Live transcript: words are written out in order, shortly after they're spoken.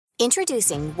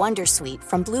Introducing Wondersuite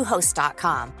from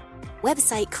Bluehost.com.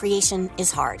 Website creation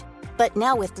is hard, but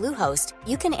now with Bluehost,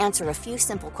 you can answer a few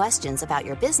simple questions about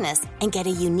your business and get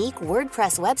a unique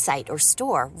WordPress website or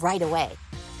store right away.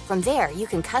 From there, you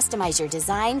can customize your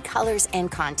design, colors,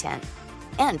 and content.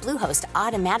 And Bluehost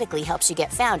automatically helps you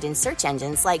get found in search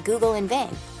engines like Google and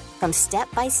Bing. From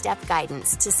step-by-step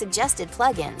guidance to suggested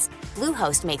plugins,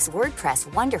 Bluehost makes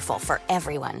WordPress wonderful for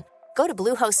everyone. Go to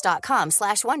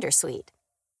bluehost.com/wondersuite.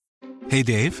 Hey,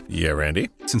 Dave. Yeah, Randy?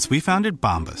 Since we founded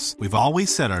Bombas, we've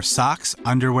always said our socks,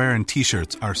 underwear, and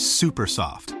T-shirts are super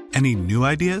soft. Any new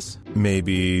ideas?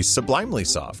 Maybe sublimely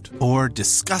soft. Or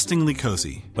disgustingly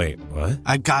cozy. Wait, what?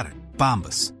 I got it.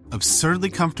 Bombas. Absurdly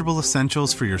comfortable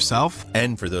essentials for yourself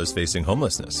and for those facing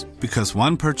homelessness. Because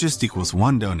one purchased equals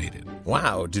one donated.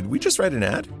 Wow, did we just write an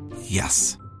ad?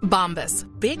 Yes. Bombas.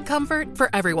 Big comfort for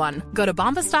everyone. Go to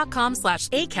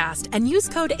bombas.com/ACAST and use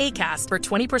code ACAST for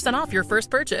 20% off your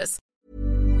first purchase.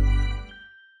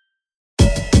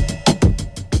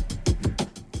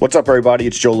 What's up, everybody?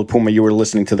 It's Joe LaPuma. You were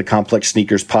listening to the Complex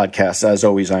Sneakers Podcast. As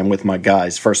always, I'm with my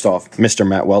guys. First off, Mr.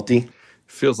 Matt Welty.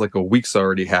 Feels like a week's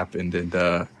already happened,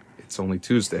 and it's only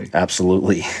Tuesday.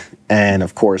 Absolutely. And,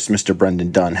 of course, Mr.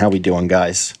 Brendan Dunn. How we doing,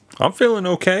 guys? I'm feeling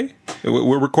okay.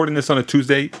 We're recording this on a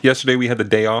Tuesday. Yesterday we had the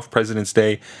day off, President's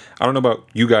Day. I don't know about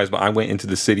you guys, but I went into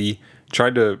the city,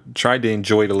 tried to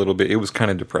enjoy it a little bit. It was kind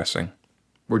of depressing.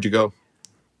 Where'd you go?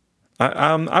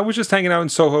 I was just hanging out in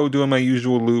Soho, doing my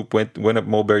usual loop. Went up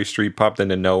Mulberry Street, popped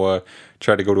into Noah,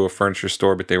 tried to go to a furniture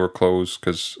store, but they were closed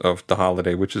because of the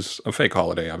holiday, which is a fake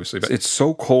holiday, obviously. But it's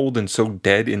so cold and so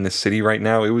dead in the city right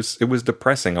now. It was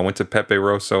depressing. I went to Pepe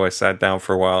Rosso. I sat down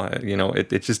for a while. You know, it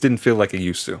just didn't feel like it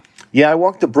used to. Yeah, I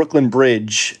walked the Brooklyn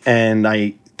Bridge, and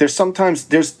there's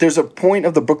a point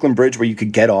of the Brooklyn Bridge where you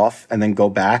could get off and then go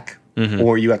back. Mm-hmm.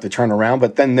 Or you have to turn around.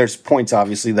 But then there's points,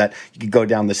 obviously, that you could go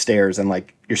down the stairs and,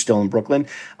 like, you're still in Brooklyn.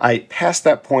 I passed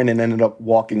that point and ended up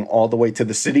walking all the way to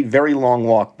the city. Very long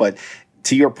walk. But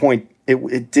to your point,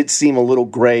 it did seem a little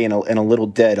gray and a little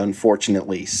dead,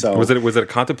 unfortunately. So was it a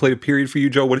contemplative period for you,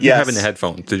 Joe? What did you have in the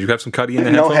headphones? Did you have some Cuddy in the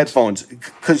headphones? No headphones?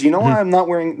 Because you know why I'm not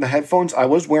wearing the headphones? I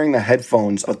was wearing the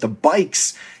headphones, but the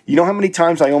bikes, you know how many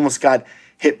times I almost got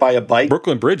hit by a bike?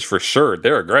 Brooklyn Bridge, for sure.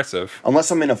 They're aggressive. Unless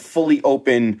I'm in a fully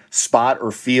open spot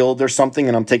or field or something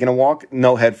and I'm taking a walk,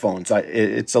 no headphones.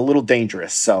 It's a little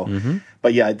dangerous. So,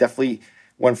 But yeah, I definitely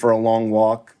went for a long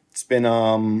walk. It's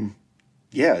been,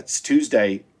 it's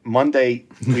Tuesday. Monday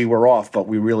we were off, but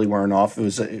we really weren't off.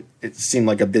 It seemed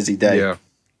like a busy day. Yeah.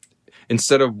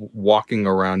 Instead of walking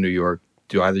around New York,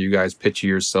 do either of you guys picture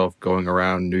yourself going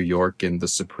around New York in the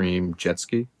Supreme jet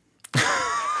ski?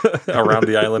 Around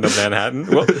the island of Manhattan.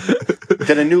 Well,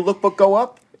 did a new lookbook go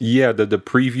up? Yeah, the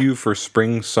preview for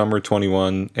spring summer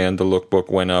 21 and the lookbook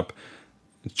went up.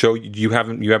 Joe, you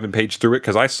haven't paged through it?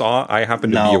 Because I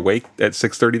happened to be awake at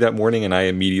 6:30 that morning, and I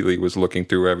immediately was looking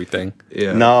through everything.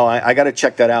 Yeah. No, I got to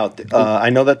check that out. I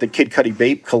know that the Kid Cudi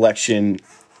Bape collection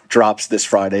drops this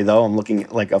Friday, though. I'm looking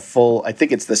at like I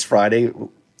think it's this Friday,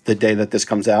 the day that this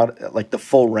comes out, like the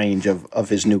full range of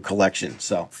his new collection.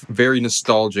 So very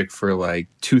nostalgic for like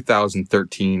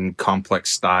 2013 Complex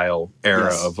Style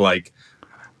era of like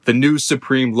the new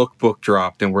Supreme lookbook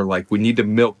dropped, and we're like, we need to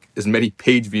milk as many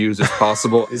page views as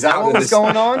possible. Is that what was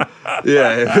going on?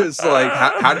 Yeah, it was like,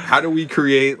 how do we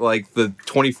create like the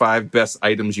 25 best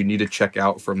items you need to check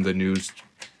out from the new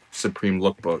Supreme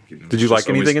lookbook? You know? Did you like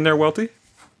anything in there, Welty?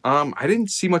 I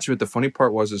didn't see much of it. The funny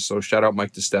part was so shout out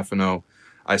Mike DiStefano.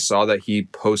 I saw that he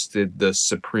posted the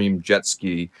Supreme jet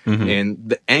ski, and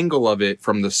the angle of it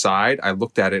from the side, I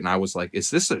looked at it and I was like, is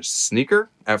this a sneaker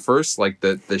at first? Like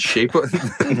the shape of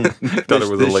thought it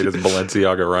was the latest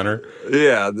Balenciaga runner.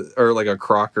 Yeah, or like a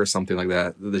Croc or something like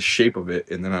that, the shape of it.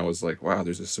 And then I was like, wow,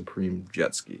 there's a Supreme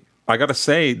jet ski. I gotta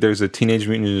say, there's a Teenage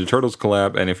Mutant Ninja Turtles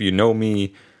collab, and if you know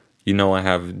me, you know I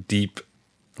have deep,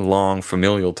 long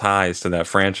familial ties to that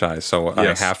franchise, so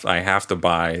yes. I have to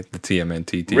buy the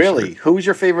TMNT t-shirt. Really? Who was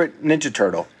your favorite Ninja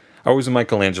Turtle? I was a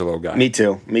Michelangelo guy. Me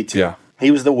too. Yeah. He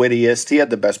was the wittiest. He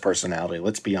had the best personality,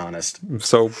 let's be honest.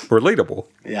 So relatable.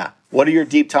 Yeah. What are your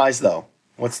deep ties, though?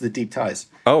 What's the deep ties?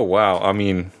 Oh, wow. I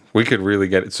mean, we could really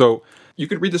get it. So you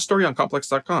could read the story on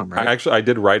Complex.com, right? I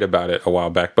did write about it a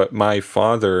while back, but my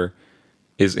father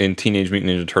is in Teenage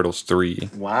Mutant Ninja Turtles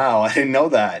 3. Wow, I didn't know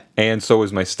that. And so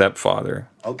is my stepfather.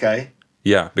 Okay.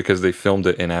 Yeah, because they filmed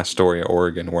it in Astoria,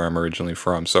 Oregon, where I'm originally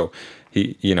from. So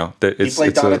he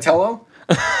played Donatello?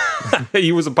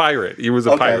 He was a pirate. He was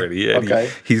a pirate.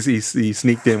 He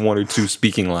sneaked in one or two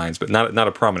speaking lines, but not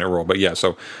a prominent role. But yeah,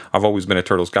 so I've always been a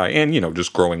Turtles guy, and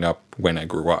just growing up when I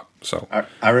grew up. So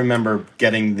I remember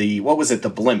getting the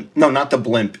blimp? No, not the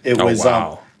blimp. It was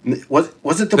Was it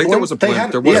the I think blimp? there was a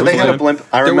blimp. They had a blimp.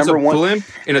 I remember there was a blimp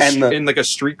one in like a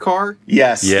streetcar.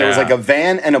 Yes, Yeah. there was like a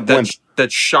van and a blimp.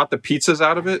 That shot the pizzas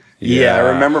out of it. Yeah, I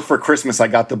remember for Christmas I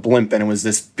got the blimp, and it was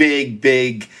this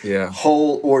big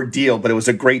whole ordeal. But it was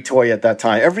a great toy at that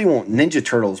time. Everyone, Ninja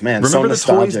Turtles, man. Remember the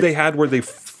nostalgic. toys they had where they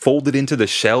folded into the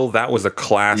shell? That was a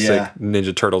classic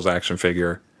Ninja Turtles action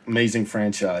figure. Amazing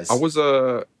franchise. I was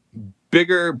a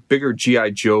bigger G.I.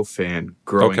 Joe fan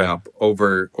growing up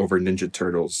over Ninja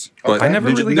Turtles. But I never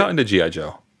really got into G.I.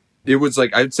 Joe. It was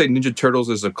like, I'd say Ninja Turtles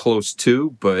is a close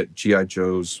 2, but G.I.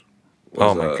 Joe's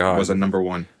was a number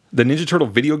 1. The Ninja Turtle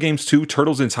video games too,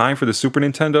 Turtles in Time for the Super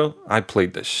Nintendo. I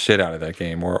played the shit out of that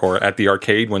game. Or at the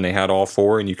arcade when they had all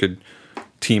 4 and you could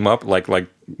team up like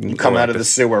you come out of the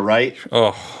sewer, right?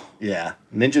 Oh. Yeah.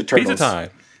 Ninja Turtles. Pizza Time.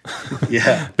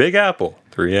 Yeah. Big Apple,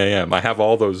 3 a.m. I have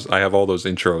all those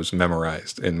intros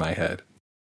memorized in my head.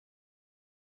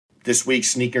 This week's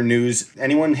sneaker news.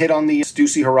 Anyone hit on the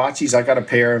Stussy Hirachis? I got a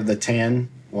pair of the tan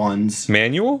ones.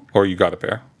 Manual? Or you got a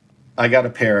pair? I got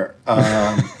a pair.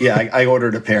 I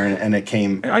ordered a pair and it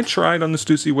came. I tried on the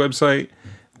Stussy website.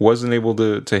 Wasn't able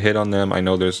to hit on them. I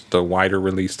know there's the wider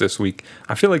release this week.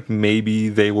 I feel like maybe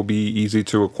they will be easy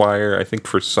to acquire. I think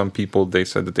for some people they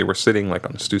said that they were sitting like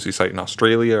on the Stussy site in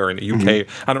Australia or in the UK.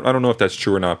 Mm-hmm. I don't know if that's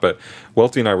true or not, but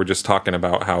Welty and I were just talking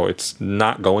about how it's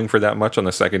not going for that much on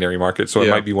the secondary market. So it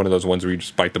might be one of those ones where you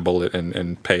just bite the bullet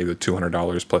and pay the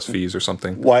 $200 plus fees or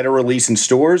something. Wider release in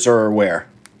stores or where?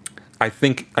 I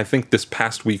think this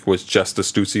past week was just the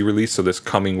Stussy release, so this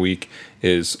coming week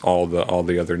is all the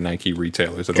other Nike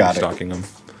retailers that are stocking them.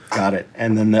 Got it.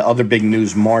 And then the other big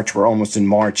news, March, we're almost in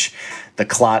March. The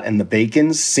Clot and the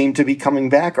Bacons seem to be coming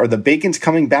back. Are the Bacons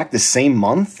coming back the same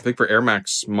month? I think for Air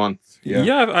Max month.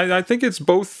 Yeah, I think it's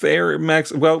both Air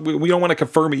Max. Well, we don't want to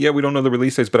confirm it yet. We don't know the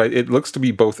release dates, but it looks to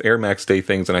be both Air Max Day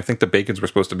things. And I think the Bacons were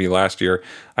supposed to be last year.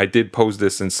 I did pose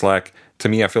this in Slack. To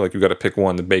me, I feel like you got to pick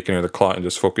one, the Bacon or the Clot, and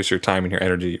just focus your time and your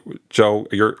energy. Joe,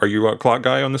 are you a Clot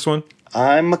guy on this one?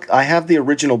 I have the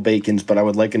original Bacons, but I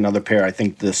would like another pair. I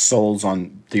think the soles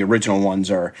on the original ones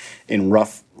are in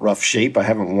rough shape. I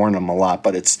haven't worn them a lot,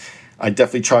 but I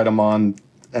definitely tried them on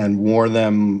and wore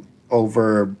them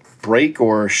over break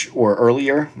or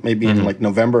earlier, maybe in like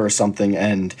November or something,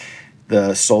 and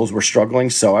the soles were struggling.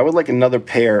 So I would like another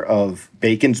pair of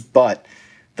Bacons, but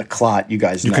the Clot, you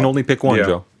guys know. You can only pick one,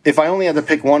 Joe. If I only had to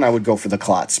pick one, I would go for the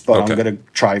Clots, but I'm going to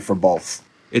try for both.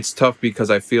 It's tough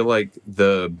because I feel like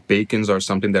the Bacons are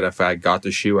something that if I got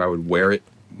the shoe, I would wear it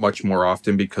much more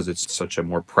often because it's such a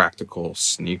more practical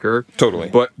sneaker.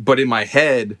 Totally. But in my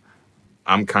head,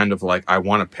 I'm kind of like, I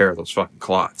want a pair of those fucking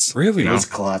Clots. Really? Those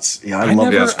Clots. Yeah, I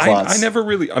love those Clots. I never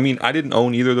really, I didn't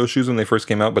own either of those shoes when they first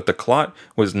came out, but the Clot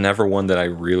was never one that I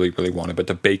really, really wanted, but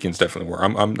the Bacons definitely were.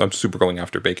 I'm super going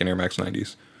after Bacon Air Max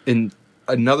 90s. And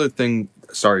another thing,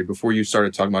 sorry, before you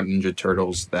started talking about Ninja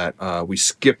Turtles that we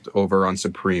skipped over on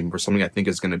Supreme, or something I think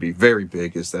is going to be very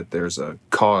big, is that there's a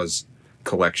Cause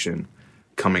collection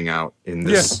coming out in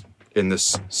this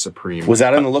Supreme. Was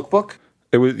that in the lookbook?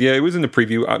 It was in the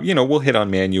preview. We'll hit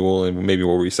on Manual and maybe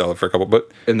we'll resell it for a couple.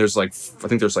 But there's I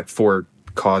think there's 4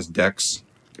 Cause decks.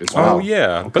 Oh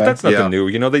yeah, but that's nothing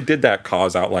new. They did that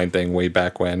Cause outline thing way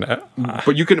back when.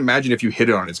 But you can imagine if you hit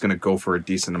it on, it's going to go for a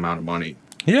decent amount of money.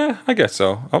 Yeah, I guess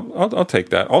so. I'll take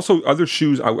that. Also, other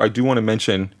shoes I do want to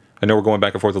mention. I know we're going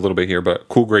back and forth a little bit here, but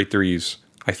Cool Grade 3s.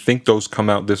 I think those come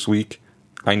out this week.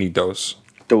 I need those.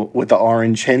 With the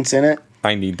orange hints in it?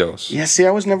 I need those. Yeah, see,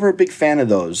 I was never a big fan of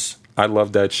those. I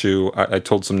love that shoe. I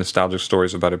told some nostalgic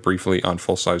stories about it briefly on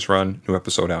Full Size Run. New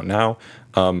episode out now.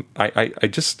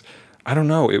 I don't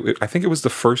know. I think it was the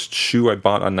first shoe I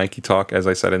bought on Nike Talk, as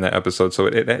I said in that episode. So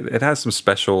it has some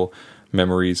special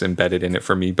memories embedded in it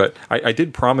for me. But I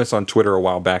did promise on Twitter a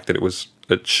while back that it was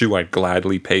a shoe I'd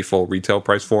gladly pay full retail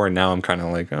price for. And now I'm kind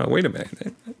of like, oh, wait a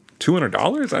minute.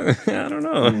 $200? I don't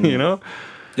know,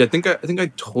 Yeah, I think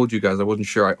I told you guys, I wasn't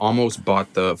sure. I almost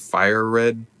bought the Fire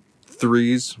Red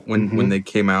 3s when they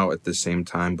came out at the same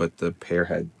time, but the pair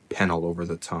had pen all over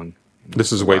the tongue.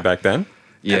 This is way back then?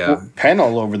 Yeah. Pen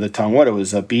all over the tongue. What, it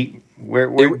was a beat?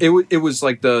 Where? It was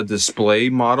like the display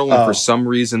model, and for some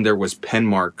reason there was pen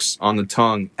marks on the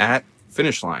tongue at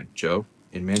Finish Line, Joe,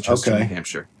 in Manchester, New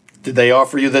Hampshire. Did they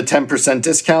offer you the 10%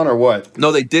 discount or what?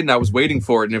 No, they didn't. I was waiting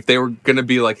for it. And if they were going to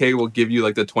be like, hey, we'll give you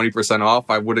like the 20% off,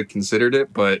 I would have considered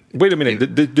it. But wait a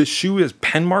minute. The shoe has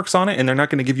pen marks on it and they're not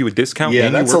going to give you a discount? Yeah,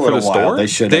 and that's you work a little for the wild.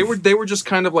 store? They were just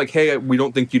kind of like, hey, we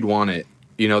don't think you'd want it.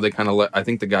 They kind of I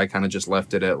think the guy kind of just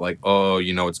left it at like, oh,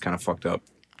 it's kind of fucked up.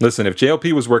 Listen, if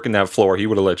JLP was working that floor, he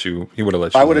would have let you.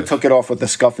 I would have took it off with a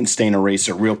scuff and stain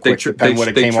eraser real quick. The pen would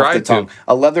have came off the tongue.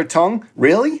 A leather tongue?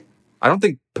 Really? I don't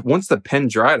think once the pen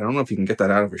dried, I don't know if you can get that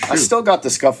out of a shoe. I still got the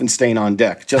scuff and stain on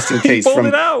deck, just in case. pulled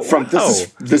it out. From Wow.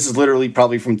 this is literally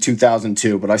probably from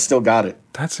 2002, but I still got it.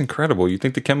 That's incredible. You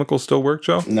think the chemicals still work,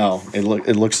 Joe? No, it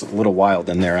looks a little wild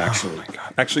in there, actually. Oh my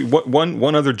God. Actually,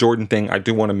 one other Jordan thing I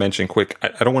do want to mention quick.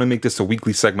 I don't want to make this a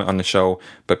weekly segment on the show,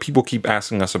 but people keep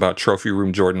asking us about Trophy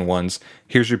Room Jordan 1s.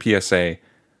 Here's your PSA.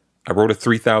 I wrote a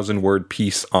 3,000-word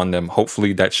piece on them.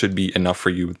 Hopefully that should be enough for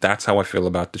you. That's how I feel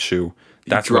about the shoe.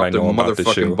 That's what I know about the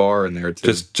shoe. Bar in there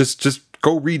too. Just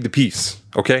go read the piece,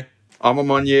 okay? Ama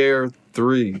Manier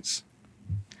 3s.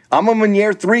 Ama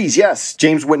Manier 3s, yes.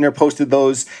 James Whitner posted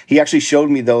those. He actually showed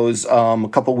me those a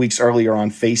couple weeks earlier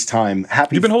on FaceTime.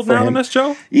 Happy You've been holding for out him. on this,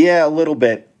 Joe? Yeah, a little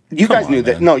bit. You Come guys on, knew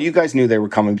that. man. No, you guys knew they were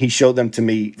coming. He showed them to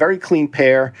me. Very clean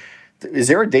pair. Is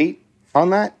there a date on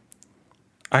that?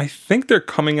 I think they're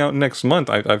coming out next month.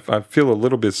 I feel a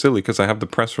little bit silly because I have the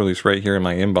press release right here in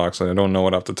my inbox and I don't know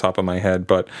it off the top of my head,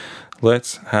 but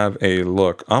let's have a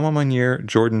look. Ama Manier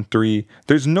Jordan 3.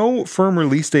 There's no firm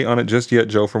release date on it just yet,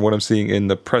 Joe, from what I'm seeing in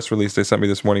the press release they sent me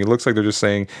this morning. It looks like they're just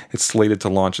saying it's slated to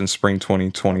launch in spring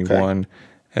 2021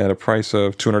 at a price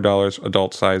of $200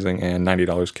 adult sizing and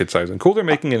 $90 kid sizing. Cool, they're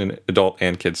making it in adult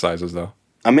and kid sizes, though.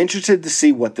 I'm interested to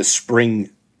see what the spring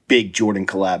big Jordan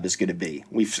collab is going to be.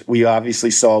 We obviously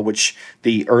saw which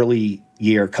the early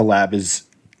year collab is,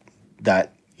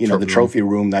 that the trophy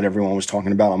room that everyone was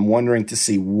talking about. I'm wondering to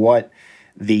see what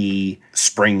the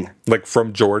spring, Like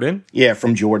from Jordan?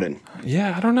 from Jordan.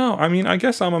 Yeah, I don't know. I mean, I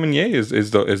guess Ama Manier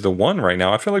is the one right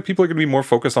now. I feel like people are going to be more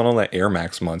focused on all that Air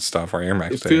Max month stuff or Air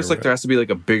Max. It feels like there has to be like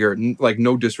a bigger, like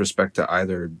no disrespect to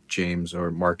either James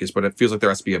or Marcus, but it feels like there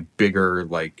has to be a bigger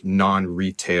like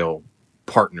non-retail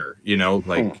partner,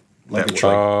 like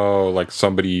like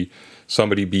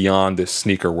somebody beyond this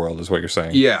sneaker world is what you're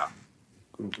saying. Yeah.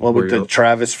 Well, with the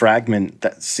Travis fragment,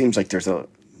 that seems like there's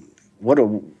what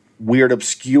a weird,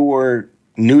 obscure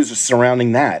news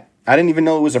surrounding that. I didn't even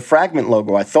know it was a fragment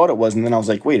logo. I thought it was, and then I was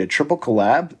like, wait, a triple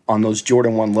collab on those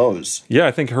Jordan 1 lows. Yeah,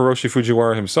 I think Hiroshi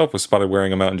Fujiwara himself was spotted wearing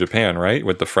them out in Japan, right?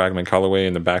 With the fragment colorway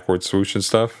and the backward swoosh and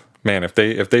stuff. Man, if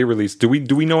they release, do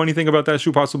we know anything about that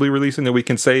shoe possibly releasing that we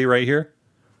can say right here?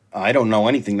 I don't know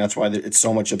anything. That's why it's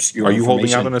so much obscure Are you holding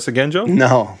information. out on us again, Joe?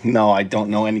 No, I don't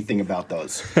know anything about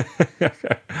those.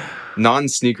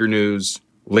 Non-sneaker news,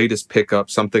 latest pickup,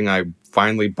 something I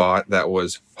finally bought that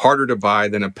was harder to buy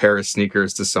than a pair of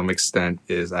sneakers to some extent,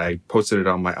 is I posted it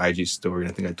on my IG story, and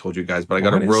I think I told you guys, but I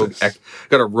got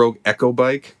a Rogue Echo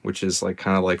bike, which is like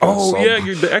kind of like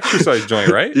the exercise joint,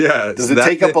 right? Yeah. Does it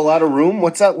take up a lot of room?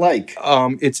 What's that like?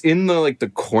 It's in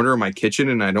the corner of my kitchen,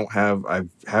 and I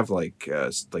have like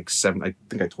 7. I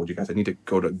think I told you guys I need to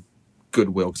go to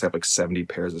Goodwill because I have like 70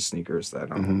 pairs of sneakers that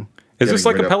Is this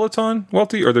like a Peloton,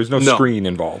 Welty, or there's no screen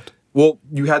involved? Well,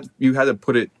 you had to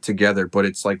put it together, but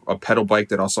it's like a pedal bike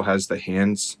that also has the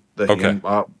hand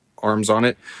arms on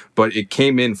it. But it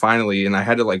came in finally, and I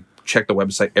had to check the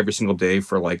website every single day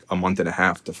for like a month and a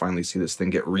half to finally see this thing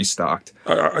get restocked.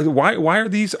 Why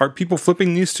are people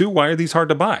flipping these too? Why are these hard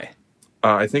to buy?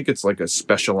 I think it's like a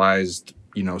specialized,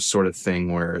 sort of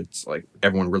thing where it's like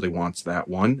everyone really wants that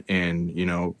one. And,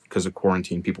 because of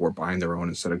quarantine, people were buying their own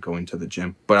instead of going to the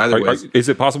gym. But either way, is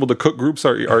it possible the cook groups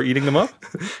are eating them up?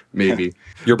 Maybe.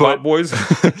 Your pop boys?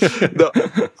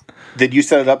 Did you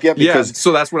set it up yet? Because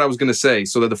so that's what I was going to say.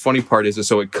 So that the funny part is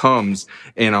so it comes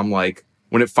and I'm like,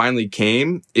 when it finally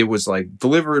came, it was like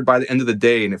delivered by the end of the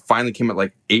day, and it finally came at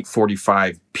like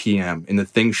 8:45 p.m. and the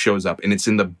thing shows up, and it's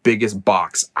in the biggest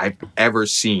box I've ever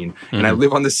seen. Mm-hmm. And I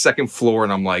live on the second floor,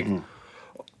 and I'm like,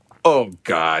 oh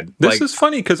God. This is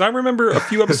funny because I remember a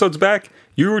few episodes back,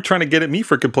 you were trying to get at me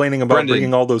for complaining about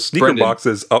bringing all those sneaker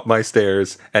boxes up my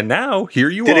stairs, and now here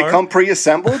you are. Did it come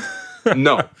pre-assembled?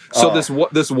 No. So this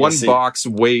one box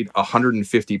weighed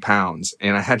 150 pounds,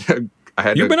 and I had to.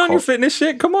 You've been on your fitness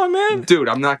shit? Come on, man. Dude,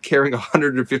 I'm not carrying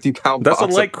 150 pound box.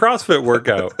 That's a light CrossFit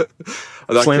workout.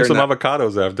 Slam some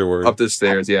avocados afterwards. Up the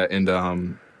stairs, yeah. And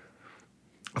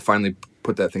I finally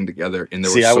put that thing together, and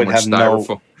there was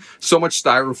so much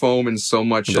styrofoam and so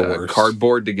much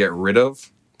cardboard to get rid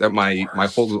of that my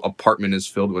whole apartment is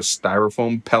filled with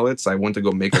styrofoam pellets. I went to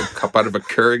go make a cup out of a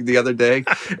Keurig the other day,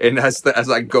 and as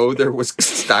I go, there was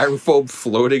styrofoam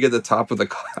floating at the top of the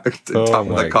coffee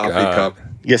cup.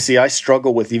 Yeah, see, I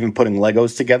struggle with even putting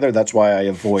Legos together. That's why I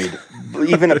avoid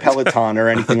even a Peloton or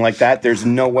anything like that. There's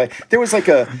no way. There was like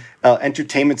a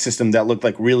entertainment system that looked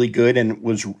like really good and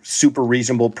was super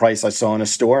reasonable price I saw in a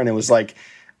store, and it was like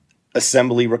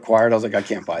assembly required. I was like, I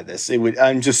can't buy this.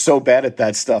 I'm just so bad at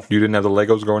that stuff. You didn't have the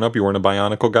Legos growing up? You weren't a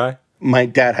Bionicle guy? My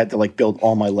dad had to build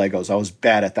all my Legos. I was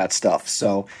bad at that stuff.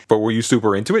 So, but were you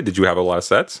super into it? Did you have a lot of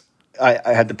sets?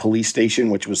 I had the police station,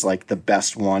 which was like the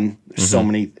best one. There's so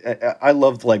many. I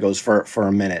loved Legos for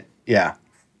a minute. Yeah.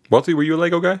 Welty, were you a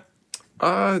Lego guy?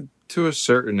 To a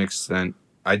certain extent.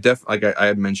 I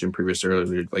had mentioned previously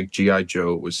earlier, like G.I.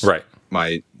 Joe was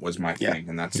my thing,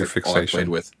 and that's your like all I played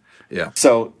with. Yeah.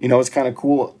 So, it's kind of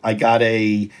cool. I got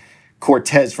a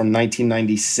Cortez from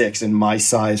 1996 in my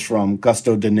size from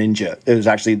Gusto de Ninja. It was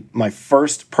actually my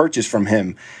first purchase from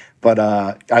him. But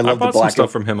I love the black. Some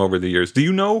stuff from him over the years. Do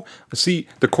you know? See,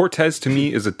 the Cortez to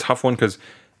me is a tough one because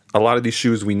a lot of these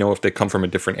shoes we know if they come from a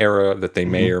different era that they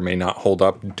may or may not hold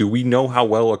up. Do we know how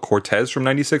well a Cortez from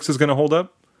 '96 is going to hold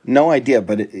up? No idea,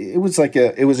 but it was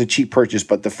a cheap purchase.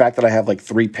 But the fact that I have like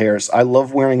 3 pairs, I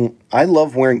love wearing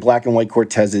black and white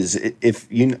Cortezes. If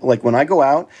you like when I go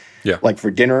out, like for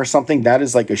dinner or something, that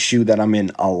is like a shoe that I'm in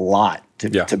a lot.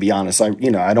 To be honest, I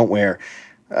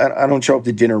don't show up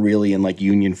to dinner really in like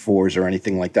Union 4s or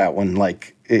anything like that. When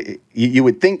like you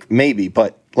would think maybe,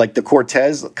 but like the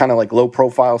Cortez, kind of like low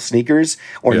profile sneakers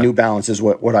or New Balance is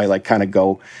what I like kind of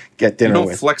go get dinner with. You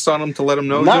don't flex on them to let them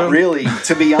know? Not Joe? Really,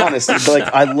 to be honest.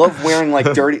 Like I love wearing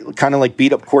like dirty, kind of like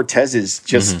beat up Cortezes,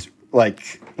 just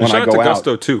like when Shout I go out to out.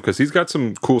 Gusto too, because he's got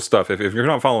some cool stuff. If you're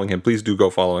not following him, please do go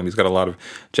follow him. He's got a lot of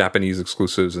Japanese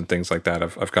exclusives and things like that.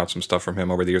 I've got some stuff from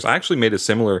him over the years. I actually made a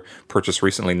similar purchase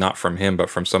recently, not from him, but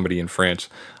from somebody in France.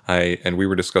 And we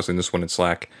were discussing this one in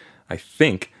Slack, I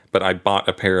think. But I bought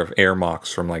a pair of Air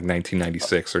Mocs from like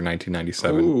 1996 or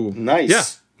 1997. Ooh,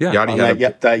 nice. Yeah. Yachty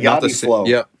had the Yachty flow.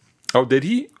 Yep. Oh, did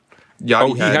he?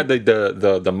 Yachty he had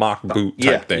the mock boot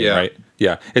type thing, yeah. right?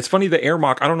 Yeah. It's funny, the Air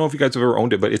Moc, I don't know if you guys have ever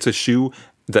owned it, but it's a shoe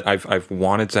that I've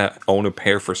wanted to own a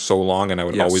pair for so long, and I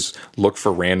would always look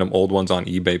for random old ones on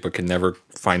eBay, but could never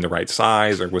find the right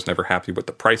size or was never happy with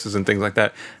the prices and things like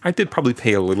that. I did probably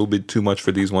pay a little bit too much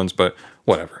for these ones, but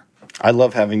whatever. I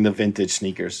love having the vintage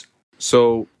sneakers.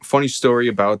 So, funny story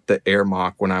about the Air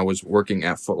Moc. When I was working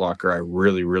at Foot Locker, I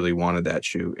really, really wanted that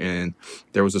shoe. And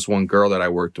there was this one girl that I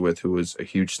worked with who was a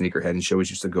huge sneakerhead, and she always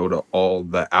used to go to all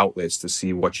the outlets to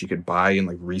see what she could buy and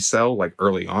like resell like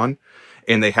early on.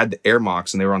 And they had the Air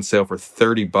Mocs, and they were on sale for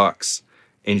 $30.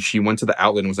 And she went to the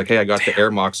outlet and was like, "Hey, I got the Air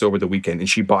Mocs over the weekend." And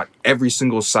she bought every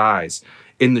single size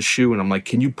in the shoe. And I'm like,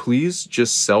 "Can you please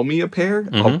just sell me a pair?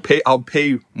 I'll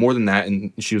pay more than that."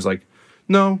 And she was like,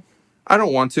 "No, I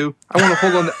don't want to. I want to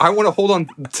hold on. I want to hold on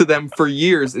to them for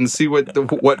years and see what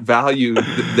value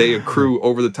they accrue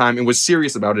over the time." And was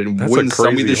serious about it and wouldn't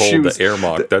sell me the shoes. The Air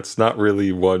Moc. That's not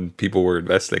really one people were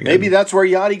investing in. Maybe that's where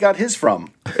Yachty got his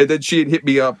from. And then she had hit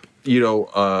me up,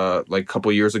 like a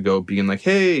couple of years ago, being like,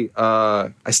 "Hey,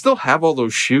 I still have all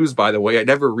those shoes, by the way. I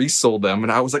never resold them."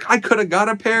 And I was like, "I could have got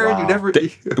a pair. Wow. And you never."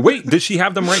 Wait, does she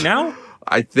have them right now?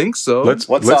 I think so. Let's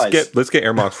size? get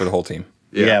Air Mocs for the whole team.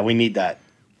 Yeah, we need that.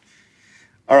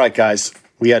 All right, guys.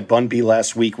 We had Bun B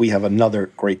last week. We have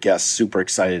another great guest. Super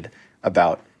excited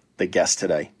about the guest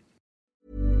today.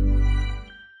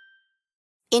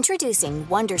 Introducing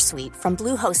Wondersuite from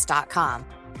Bluehost.com.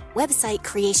 Website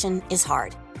creation is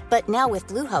hard, but now with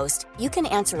Bluehost, you can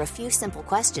answer a few simple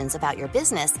questions about your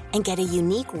business and get a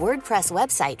unique WordPress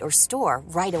website or store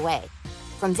right away.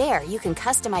 From there, you can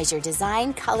customize your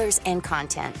design, colors, and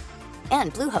content.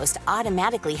 And Bluehost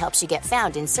automatically helps you get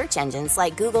found in search engines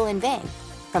like Google and Bing.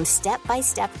 From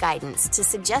step-by-step guidance to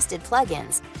suggested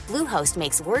plugins, Bluehost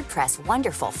makes WordPress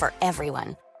wonderful for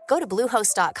everyone. Go to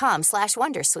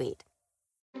bluehost.com/wondersuite.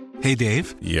 Hey,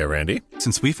 Dave. Yeah, Randy.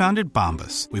 Since we founded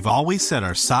Bombas, we've always said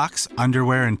our socks,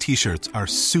 underwear, and T-shirts are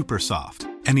super soft.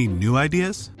 Any new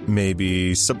ideas?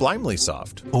 Maybe sublimely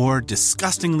soft. Or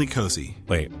disgustingly cozy?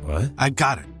 Wait, what? I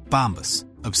got it. Bombas.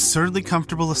 Absurdly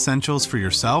comfortable essentials for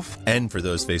yourself And for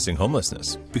those facing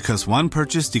homelessness. because one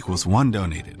purchased equals one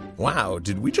donated. Wow,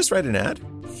 did we just write an ad?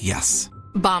 Yes.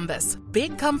 Bombas.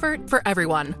 Big comfort for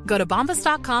everyone. Go to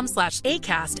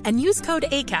bombas.com/ACAST and use code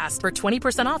ACAST for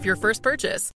 20% off your first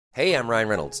purchase. Hey, I'm Ryan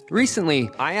Reynolds. Recently,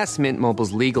 I asked Mint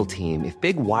Mobile's legal team if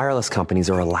big wireless companies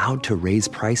are allowed to raise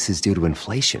prices due to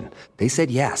inflation. They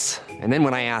said yes. And then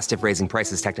when I asked if raising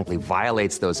prices technically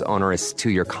violates those onerous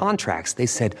 2-year contracts, they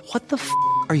said, "What the f***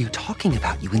 are you talking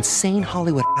about, you insane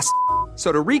Hollywood ass?"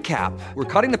 So to recap, we're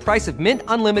cutting the price of Mint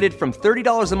Unlimited from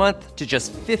 $30 a month to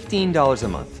just $15 a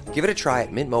month. Give it a try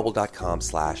at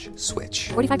mintmobile.com/switch.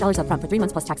 $45 up front for 3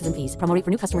 months plus taxes and fees. Promo rate for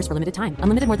new customers for limited time.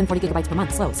 Unlimited more than 40 gigabytes per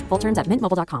month. Slows full terms at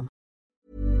mintmobile.com.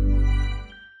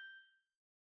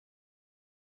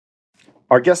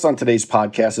 Our guest on today's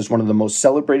podcast is one of the most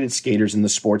celebrated skaters in the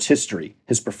sport's history.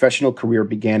 His professional career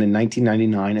began in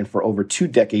 1999, and for over 2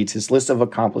 decades, his list of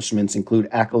accomplishments include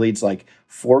accolades like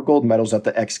 4 gold medals at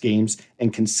the X Games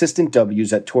and consistent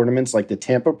W's at tournaments like the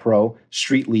Tampa Pro,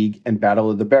 Street League, and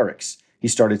Battle of the Barracks. He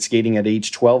started skating at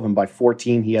age 12, and by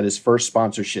 14, he had his first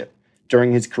sponsorship.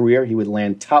 During his career, he would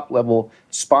land top-level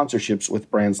sponsorships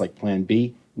with brands like Plan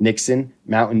B, Nixon,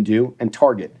 Mountain Dew, and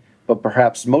Target. But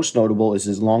perhaps most notable is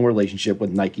his long relationship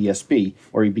with Nike SB,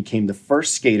 where he became the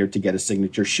first skater to get a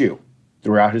signature shoe.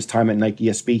 Throughout his time at Nike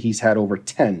SB, he's had over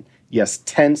 10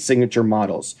 signature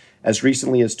models. As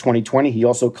recently as 2020, he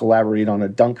also collaborated on a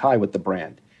Dunk High with the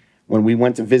brand. When we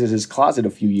went to visit his closet a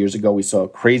few years ago, we saw a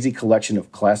crazy collection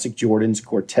of classic Jordans,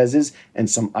 Cortezes, and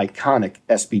some iconic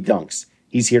SB Dunks.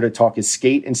 He's here to talk his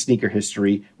skate and sneaker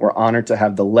history. We're honored to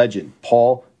have the legend,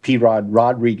 Paul P-Rod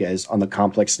Rodriguez, on the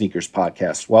Complex Sneakers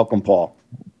podcast. Welcome, Paul.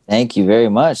 Thank you very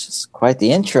much. It's quite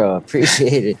the intro.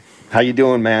 Appreciate it. How you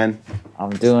doing, man?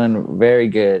 I'm doing very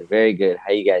good. Very good.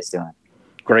 How you guys doing?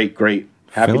 Great.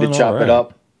 Happy Feeling to chop right. it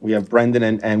up. We have Brendan,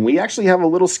 and we actually have a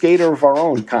little skater of our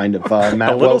own, kind of.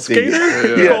 Matt A little Welty.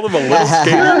 skater? You Yeah. call him a little Yeah,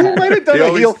 skater? he might have done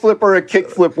a heel flip or a kick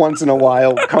flip once in a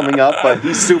while coming up, but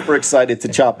he's super excited to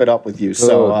chop it up with you.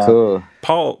 Cool.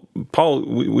 Paul,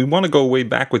 we want to go way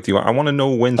back with you. I want to know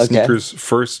when sneakers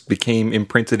first became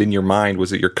imprinted in your mind.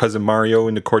 Was it your cousin Mario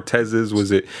in the Cortezes?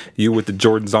 Was it you with the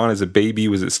Jordans on as a baby?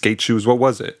 Was it skate shoes? What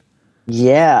was it?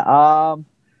 Yeah,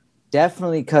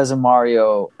 definitely cousin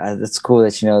Mario. That's cool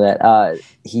that you know that.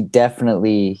 He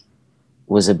definitely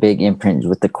was a big imprint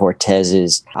with the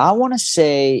Cortezes. I want to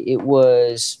say it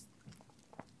was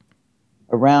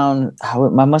around, I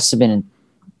must have been in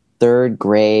third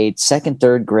grade,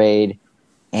 third grade.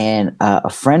 And a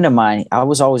friend of mine, I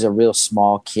was always a real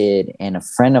small kid, and a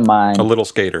friend of mine, A little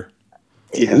skater.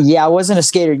 Yeah, I wasn't a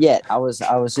skater yet. I was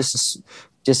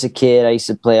just a kid. I used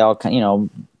to play all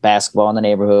basketball in the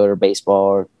neighborhood or baseball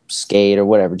or skate or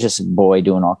whatever. Just a boy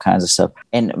doing all kinds of stuff.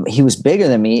 And he was bigger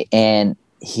than me, and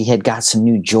he had got some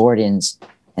new Jordans,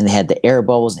 and they had the air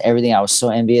bubbles and everything. I was so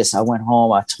envious. I went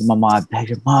home. I told my mom, I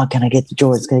begged her, Mom, can I get the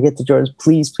Jordans? Can I get the Jordans?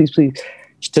 Please.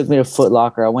 She took me to Foot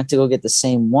Locker. I went to go get the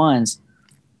same ones,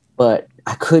 but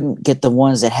I couldn't get the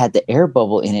ones that had the air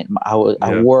bubble in it.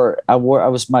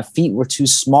 My feet were too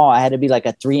small. I had to be like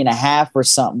a 3.5 or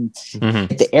something.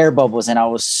 Mm-hmm. The air bubbles, and I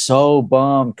was so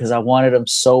bummed because I wanted them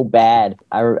so bad.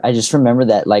 I just remember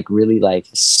that really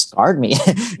scarred me.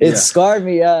 Scarred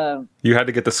me. You had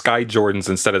to get the Sky Jordans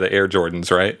instead of the Air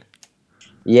Jordans, right?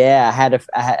 Yeah,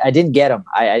 I didn't get them.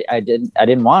 I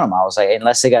didn't want them. I was like,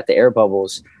 unless they got the air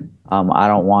bubbles, I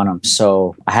don't want them.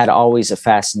 So I had always a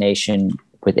fascination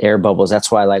with air bubbles. That's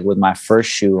why, with my first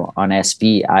shoe on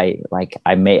SB,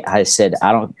 I said,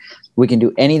 we can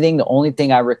do anything. The only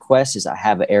thing I request is I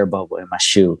have an air bubble in my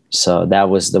shoe. So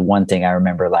that was the one thing I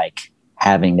remember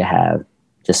having to have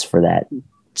just for that.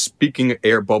 Speaking of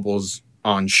air bubbles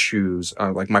on shoes,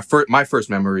 my first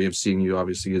memory of seeing you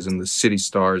obviously is in the City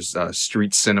Stars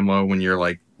street cinema when you're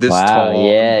this tall.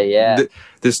 Yeah.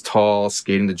 This tall,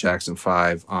 skating the Jackson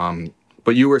 5.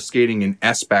 But you were skating in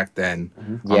S back then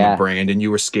on the brand, and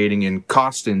you were skating in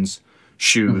Costin's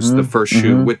shoes, the first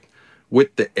shoe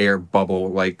with the air bubble.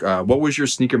 What was your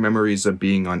sneaker memories of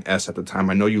being on S at the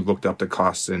time? I know you looked up to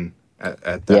Costin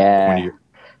at that point of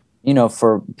your...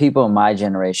 For people in my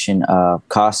generation,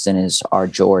 Costin is our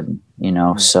Jordan,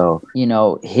 So,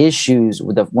 his shoes,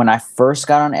 when I first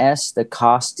got on S, the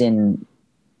Costin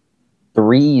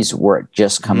 3s were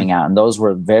just coming out, and those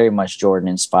were very much Jordan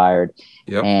inspired.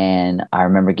 Yep. And I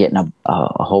remember getting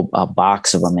a whole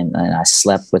box of them, and I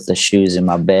slept with the shoes in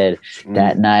my bed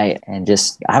that night. And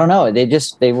just, I don't know,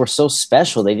 they were so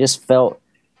special. They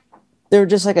were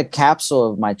just like a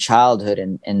capsule of my childhood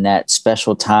and that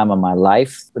special time of my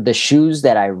life. The shoes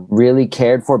that I really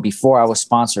cared for before I was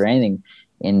sponsored or anything,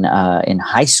 in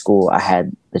high school, I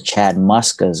had the Chad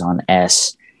Muskas on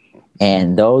S.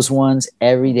 And those ones,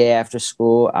 every day after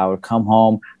school, I would come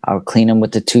home, I would clean them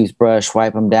with the toothbrush,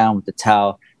 wipe them down with the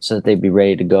towel so that they'd be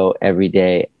ready to go every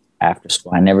day after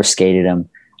school. I never skated them.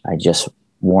 I just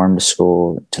wore them to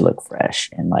school to look fresh.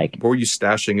 And what were you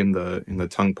stashing in the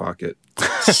tongue pocket?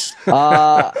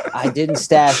 I didn't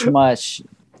stash much.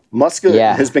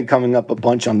 Muska has been coming up a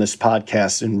bunch on this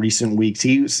podcast in recent weeks.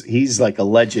 He's like a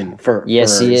legend for he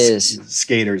is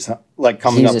skaters,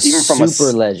 coming up even from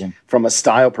super legend from a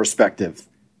style perspective.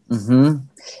 Mm-hmm.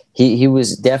 He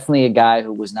was definitely a guy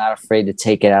who was not afraid to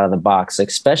take it out of the box.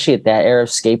 Especially at that era of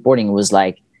skateboarding, it was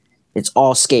it's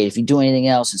all skate. If you do anything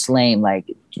else, it's lame.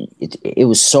 It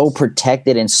was so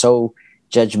protected and so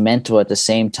judgmental at the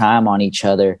same time on each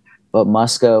other. But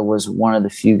Muska was one of the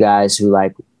few guys who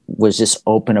was just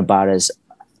open about his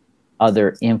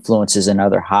other influences and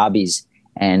other hobbies,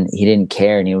 and he didn't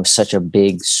care. And he was such a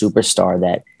big superstar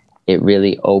that it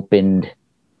really opened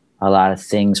a lot of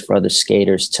things for other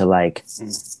skaters to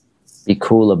be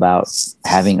cool about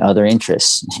having other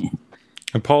interests.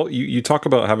 And Paul, you talk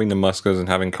about having the Muscas and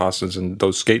having Costas and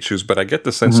those skate shoes, but I get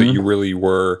the sense that you really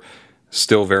were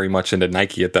still very much into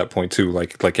Nike at that point too.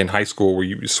 Like in high school, were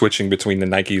you switching between the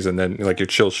Nikes and then like your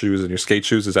chill shoes and your skate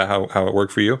shoes? Is that how it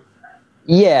worked for you?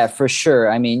 Yeah, for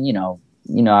sure. I mean,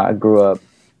 I grew up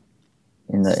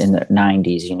in the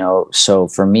 90s, so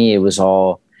for me, it was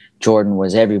all Jordan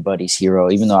was everybody's hero.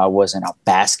 Even though I wasn't a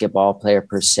basketball player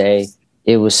per se,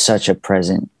 it was such a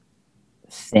present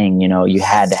thing. You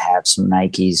had to have some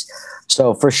Nikes.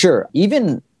 So for sure,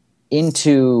 even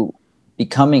into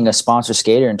becoming a sponsor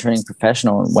skater and turning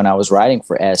professional, when I was riding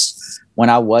for S, when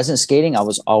I wasn't skating, I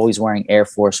was always wearing Air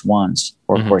Force Ones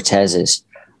or Cortezes.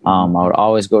 I would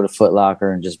always go to Foot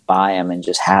Locker and just buy them and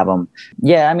just have them.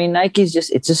 Yeah, I mean, Nike's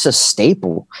it's just a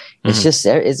staple. It's just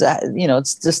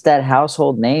it's just that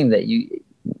household name that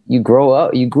you grew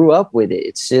up with it.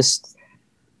 It's just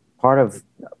part of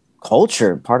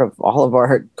culture, part of all of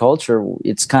our culture.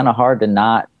 It's kind of hard to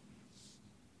not,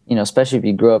 especially if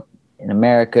you grew up in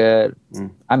America.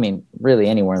 I mean, really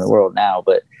anywhere in the world now,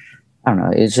 but I don't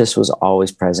know. It just was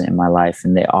always present in my life,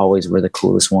 and they always were the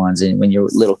coolest ones. And when you're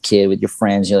a little kid with your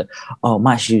friends, you're like, "Oh,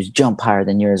 my shoes jump higher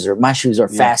than yours," or "My shoes are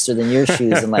faster than your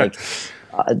shoes," and like,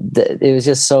 it was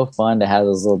just so fun to have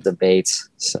those little debates.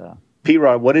 So,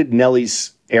 P-Rod, what did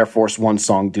Nelly's Air Force One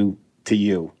song do to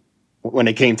you when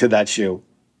it came to that shoe?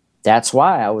 That's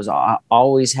why I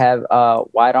always have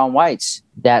White on Whites.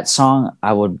 That song,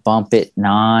 I would bump it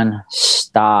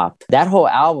non-stop. That whole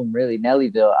album, really,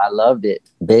 Nellyville, I loved it.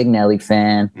 Big Nelly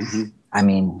fan. I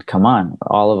mean, come on.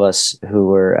 All of us who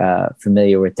were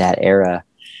familiar with that era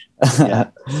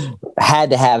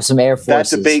had to have some Air Forces.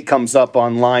 That debate comes up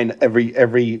online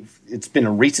every. It's been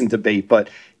a recent debate, but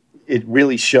it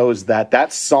really shows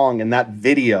that song and that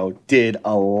video did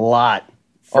a lot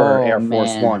for Air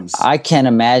Force Ones. I can't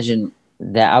imagine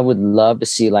that. I would love to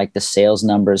see like the sales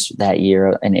numbers that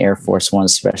year in Air Force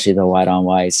Ones, especially the White on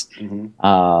Whites.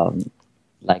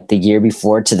 Like the year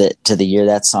before to the year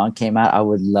that song came out, I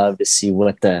would love to see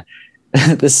what the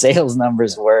the sales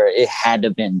numbers were. It had to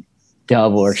have been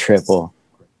double or triple.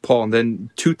 Paul, and then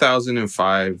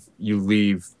 2005, you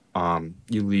leave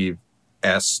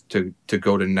S to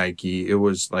go to Nike. It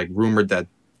was like rumored that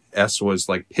S was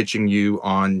like pitching you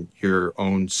on your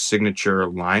own signature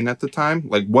line at the time.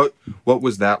 Like what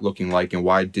was that looking like, and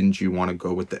why didn't you want to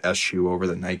go with the S shoe over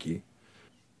the Nike?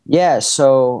 Yeah,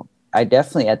 so I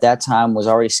definitely at that time was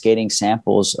already skating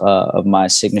samples of my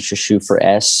signature shoe for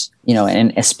S,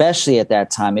 and especially at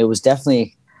that time, it was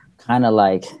definitely kind of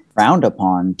like frowned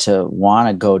upon to want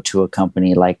to go to a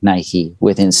company like Nike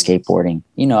within skateboarding.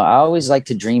 I always like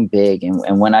to dream big.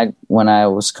 And when I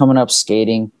was coming up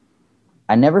skating,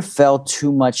 I never fell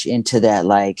too much into that,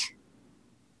 like,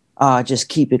 just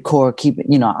keep it core, keep it,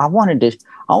 I wanted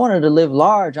to live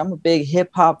large. I'm a big hip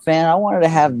hop fan. I wanted to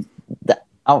have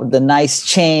the nice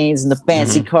chains and the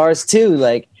fancy cars too.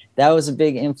 Like that was a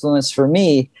big influence for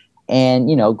me. And,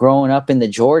 growing up in the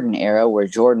Jordan era where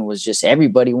Jordan was just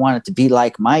everybody wanted to be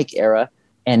like Mike era,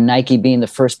 and Nike being the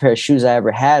first pair of shoes I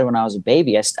ever had when I was a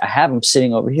baby, I have them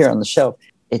sitting over here on the shelf.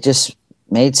 It just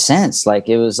made sense. Like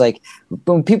it was like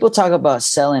when people talk about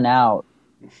selling out,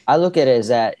 I look at it as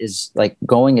that is like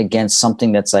going against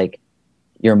something that's like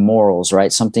your morals,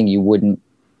 right? Something you wouldn't,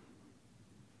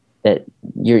 that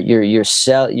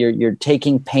you're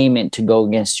taking payment to go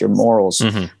against your morals.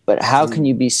 But how can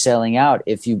you be selling out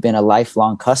if you've been a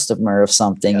lifelong customer of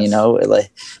something?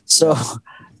 Like so.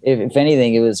 If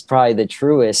anything, it was probably the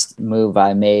truest move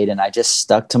I made, and I just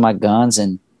stuck to my guns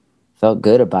and felt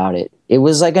good about it. It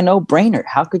was like a no-brainer.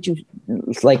 How could you,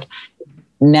 like,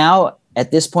 now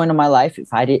at this point in my life,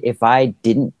 if I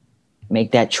didn't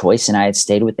make that choice and I had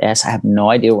stayed with S, I have no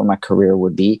idea where my career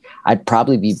would be. I'd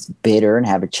probably be bitter and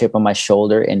have a chip on my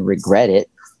shoulder and regret it.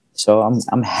 So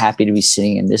I'm happy to be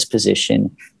sitting in this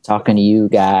position, talking to you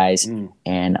guys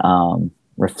and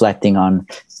reflecting on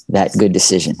that good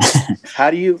decision.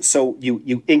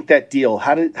 You inked that deal.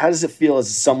 How does it feel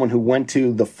as someone who went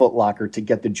to the Foot Locker to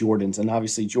get the Jordans? And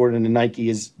obviously Jordan and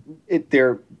Nike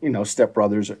they're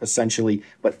stepbrothers essentially,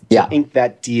 but to ink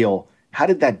that deal, how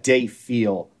did that day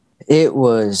feel? It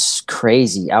was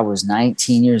crazy. I was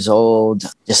 19 years old,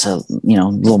 just a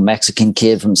little Mexican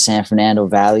kid from San Fernando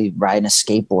Valley riding a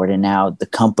skateboard, and now the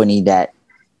company that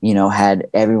had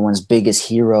everyone's biggest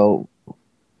hero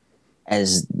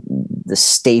as the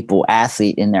staple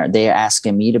athlete in there, they're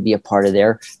asking me to be a part of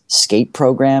their skate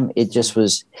program. It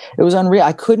was unreal.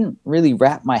 I couldn't really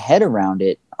wrap my head around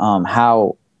it,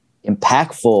 how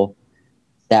impactful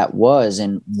that was,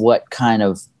 and what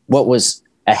was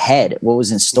ahead, what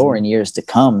was in store in years to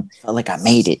come. I felt like I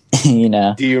made it.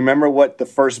 Do you remember what the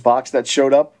first box that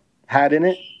showed up had in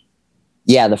it?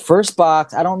 Yeah, the first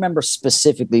box, I don't remember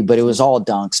specifically, but it was all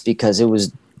dunks because it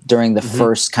was during the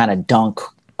first kind of dunk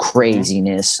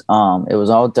craziness. It was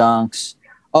all dunks.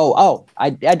 I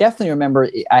definitely remember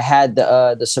I had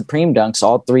the Supreme dunks,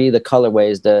 all three of the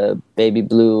colorways, the baby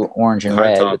blue, orange, and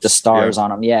red with the stars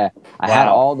on them. Yeah, I had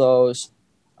all those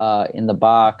in the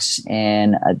box,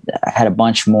 and I had a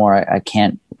bunch more. I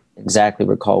can't exactly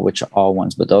recall which all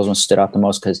ones, but those ones stood out the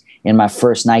most because in my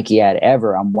first Nike ad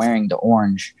ever, I'm wearing the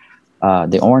orange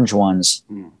ones.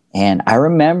 And I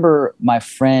remember my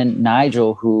friend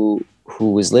Nigel, who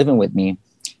was living with me,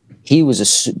 he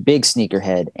was a big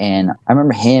sneakerhead. And I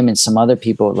remember him and some other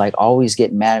people like always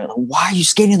getting mad at me. Like, why are you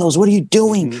skating those? What are you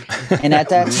doing? And at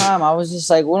that time I was just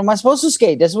like, what am I supposed to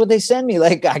skate? That's what they send me.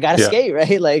 Like, I got to skate,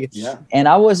 right? Like, and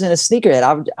I wasn't a sneakerhead.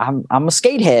 I'm a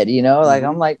skatehead, you know, like,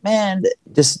 I'm like, man,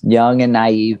 just young and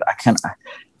naive.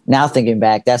 Now thinking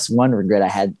back, that's one regret I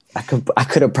had. I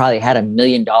could have probably had $1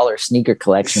 million sneaker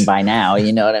collection by now.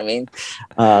 You know what I mean?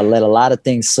 Let a lot of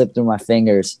things slip through my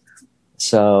fingers.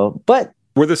 So, but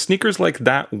were the sneakers like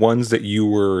that ones that you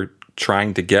were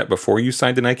trying to get before you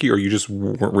signed to Nike, or you just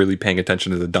weren't really paying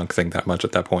attention to the dunk thing that much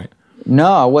at that point?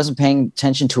 No, I wasn't paying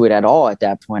attention to it at all at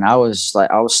that point. I was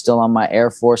still on my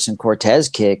Air Force and Cortez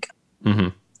kick.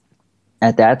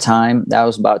 At that time. That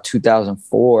was about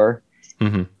 2004.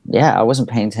 Yeah, I wasn't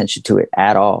paying attention to it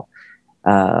at all.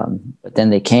 But then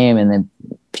they came, and then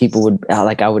people would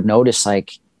I would notice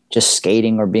like just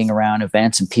skating or being around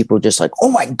events, and people just like, oh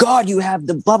my God, you have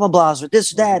the blah, blah, blahs or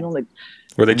this, that. And I'm like,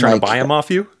 were they trying to buy them off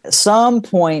you? At some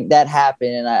point that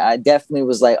happened. And I definitely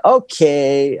was like,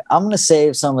 okay, I'm going to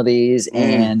save some of these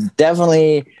and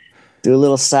definitely do a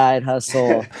little side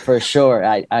hustle for sure.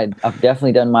 I've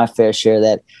definitely done my fair share of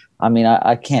that. I mean,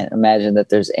 I can't imagine that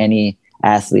there's any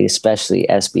athlete, especially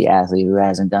SB athlete, who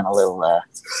hasn't done a little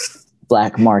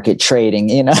black market trading,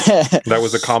 you know. That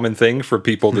was a common thing for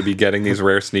people to be getting these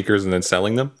rare sneakers and then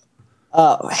selling them?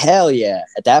 Oh, hell yeah.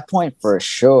 At that point, for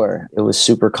sure. It was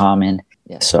super common.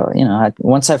 Yeah. So, you know,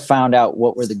 once I found out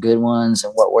what were the good ones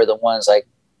and what were the ones like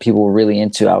people were really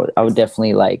into, I would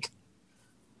definitely like,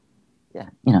 yeah,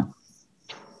 you know,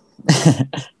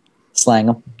 slang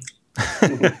them.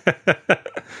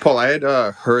 Paul, I had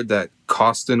heard that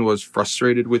Costin was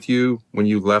frustrated with you when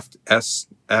you left S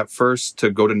at first to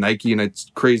go to Nike, and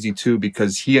it's crazy too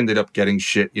because he ended up getting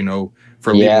shit, you know,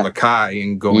 for leaving Lakai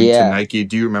and going to Nike.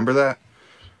 Do you remember that?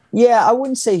 Yeah, I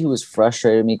wouldn't say he was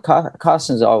frustrated. I mean,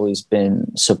 Costin's always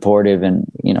been supportive, and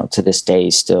you know, to this day,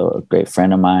 he's still a great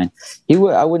friend of mine.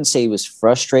 I wouldn't say he was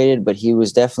frustrated, but he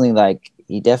was definitely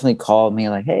he definitely called me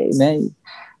like, "Hey, man."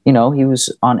 You know, he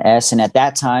was on S, and at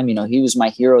that time, you know, he was my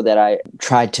hero that I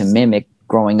tried to mimic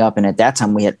growing up. And at that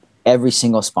time, we had every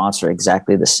single sponsor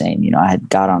exactly the same. You know, I had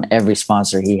got on every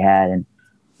sponsor he had. And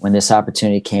when this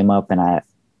opportunity came up and I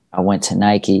went to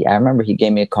Nike, I remember he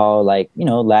gave me a call, like, you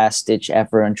know, last ditch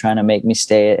effort and trying to make me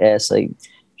stay at S. Like,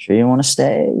 sure you want to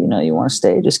stay? You know, you want to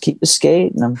stay? Just keep the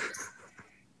skate. And I'm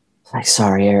like,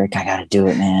 sorry, Eric, I got to do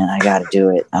it, man. I got to do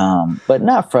it. But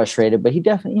not frustrated, but he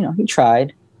definitely, you know, he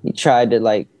tried. He tried to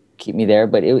like keep me there,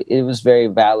 but it was very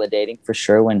validating for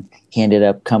sure when he ended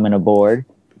up coming aboard.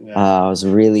 I was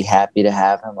really happy to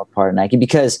have him a part of Nike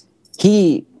because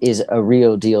he is a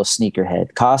real deal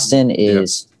sneakerhead. Costin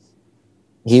is,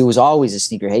 he was always a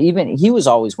sneakerhead. Even he was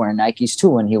always wearing Nikes too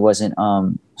when he wasn't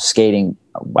skating.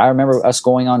 I remember us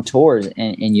going on tours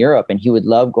in Europe, and he would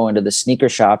love going to the sneaker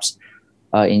shops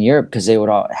in Europe because they would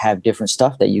all have different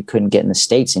stuff that you couldn't get in the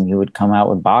States, and he would come out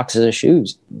with boxes of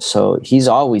shoes. So he's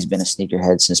always been a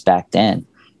sneakerhead since back then.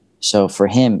 So for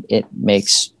him, it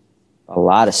makes a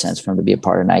lot of sense for him to be a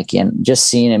part of Nike, and just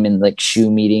seeing him in like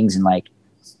shoe meetings and like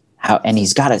and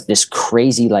he's got this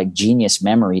crazy like genius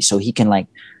memory. So he can like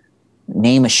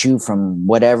name a shoe from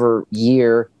whatever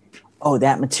year. Oh,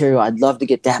 that material, I'd love to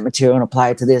get that material and apply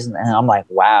it to this. And I'm like,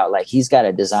 wow, like he's got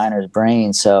a designer's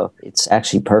brain. So it's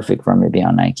actually perfect for him to be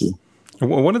on Nike.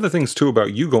 One of the things too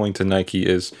about you going to Nike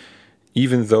is,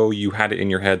 even though you had it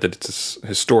in your head that it's a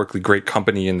historically great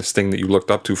company and this thing that you looked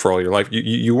up to for all your life,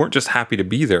 you weren't just happy to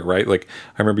be there, right? Like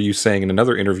I remember you saying in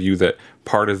another interview that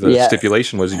part of the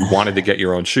stipulation was you wanted to get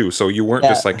your own shoe. So you weren't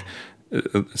just like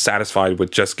satisfied with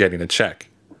just getting a check.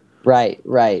 Right.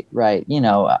 You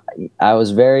know, I was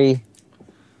very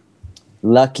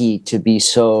lucky to be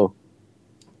so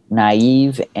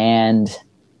naive and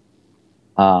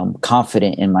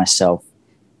confident in myself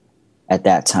at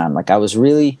that time. Like I was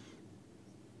really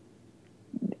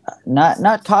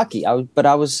not cocky. I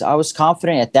was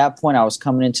confident at that point. I was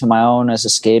coming into my own as a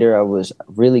skater. I was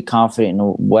really confident in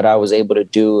what I was able to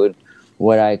do and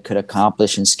what I could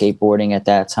accomplish in skateboarding at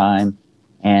that time.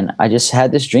 And I just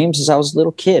had this dream since I was a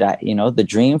little kid. The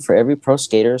dream for every pro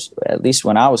skater, at least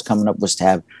when I was coming up, was to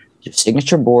have your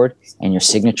signature board and your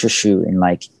signature shoe. And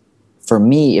like, for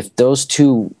me, if those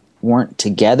two weren't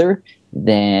together,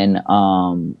 then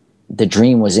the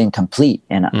dream was incomplete.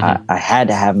 And I had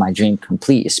to have my dream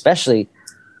complete, especially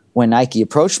when Nike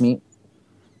approached me.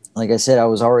 Like I said, I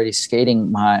was already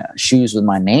skating my shoes with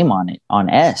my name on it, on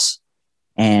S.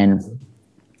 And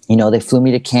they flew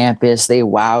me to campus. They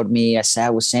wowed me. I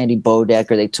sat with Sandy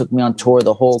Bodecker. They took me on tour of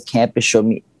the whole campus, showed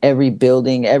me every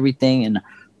building, everything. And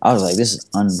I was like, this is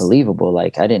unbelievable.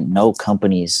 Like, I didn't know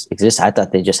companies exist. I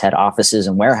thought they just had offices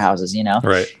and warehouses,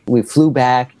 Right. We flew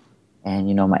back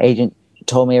and, my agent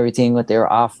told me everything, what they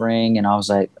were offering. And I was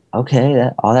like, okay,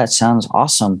 all that sounds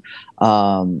awesome.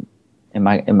 Am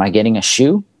I getting a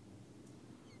shoe?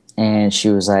 And she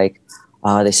was like,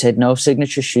 they said no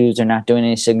signature shoes. They're not doing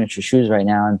any signature shoes right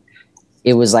now. And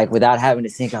it was like, without having to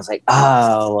think, I was like,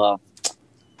 oh, well,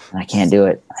 I can't do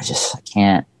it. I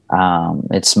can't.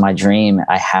 It's my dream.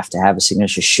 I have to have a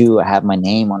signature shoe. I have my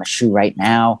name on a shoe right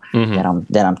now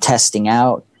that I'm testing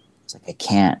out. It's like, I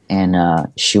can't.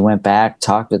 And she went back,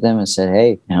 talked with them and said,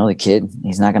 hey, the kid,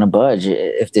 he's not going to budge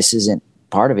if this isn't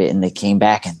part of it. And they came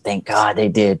back and thank God they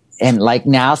did. And like,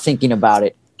 now thinking about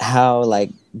it, how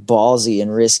like ballsy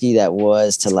and risky that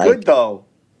was to like. Good though.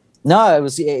 No,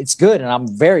 it's good. And I'm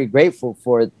very grateful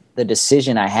for the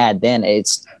decision I had then.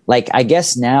 It's like, I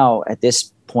guess now at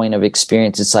this point of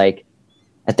experience, it's like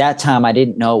at that time I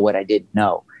didn't know what I didn't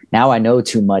know. Now I know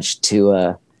too much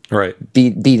to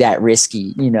be that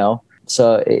risky,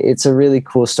 So it's a really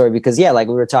cool story because like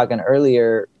we were talking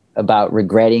earlier about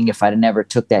regretting if I'd never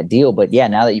took that deal. But yeah,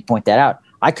 now that you point that out,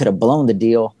 I could have blown the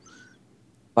deal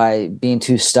by being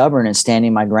too stubborn and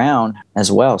standing my ground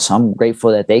as well. So I'm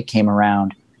grateful that they came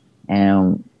around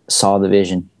and saw the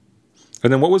vision.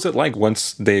 And then what was it like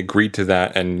once they agreed to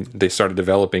that and they started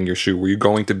developing your shoe? Were you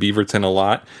going to Beaverton a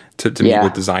lot to meet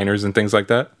with designers and things like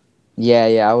that?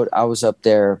 Yeah. I was up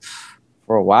there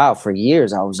for a while, for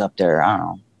years. I was up there, I don't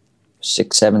know,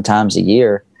 6-7 times a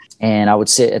year. And I would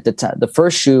sit at the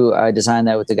first shoe, I designed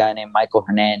that with a guy named Michael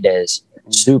Hernandez.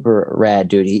 Super rad,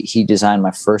 dude. He designed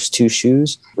my first 2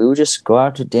 shoes. We would just go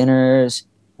out to dinners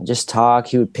and just talk.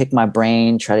 He would pick my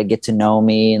brain, try to get to know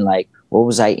me and like, what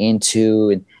was I into?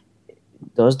 And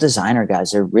those designer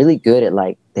guys, they're really good at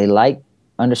like, they like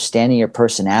understanding your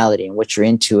personality and what you're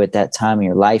into at that time in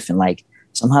your life. And like,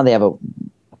 somehow they have a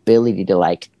ability to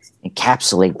like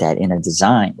encapsulate that in a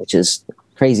design, which is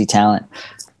crazy talent.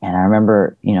 And I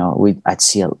remember, I'd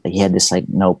see he had this like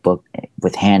notebook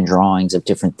with hand drawings of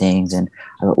different things. And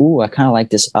I go, ooh, I kind of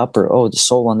like this upper. Oh, the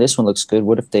sole on this one looks good.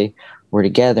 What if they were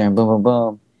together and boom, boom,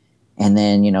 boom. And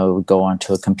then, we'd go on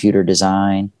to a computer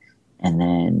design. And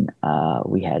then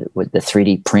we had with the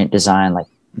 3D print design, like,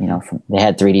 they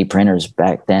had 3D printers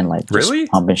back then. Like really?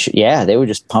 Yeah, they would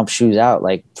just pump shoes out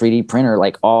like 3D printer,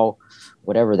 like all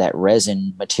whatever that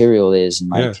resin material is.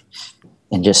 And like,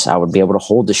 and just I would be able to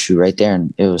hold the shoe right there,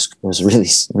 and it was really,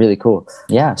 really cool.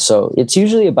 Yeah, so it's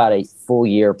usually about a full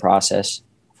year process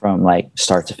from like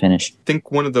start to finish. I think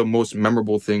one of the most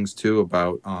memorable things too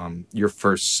about your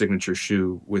first signature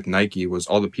shoe with Nike was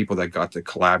all the people that got to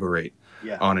collaborate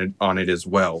on it as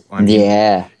well. I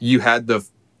mean, you had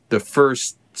the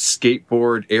first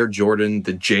skateboard Air Jordan,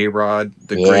 the J-Rod,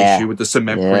 the gray shoe with the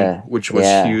cement print, which was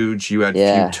huge. You had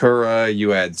Futura, you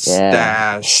had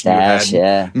Stash, you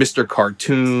had Mr.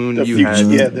 Cartoon, the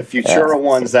Futura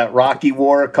ones that Rocky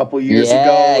wore a couple years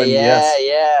ago.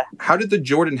 And How did the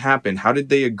Jordan happen? How did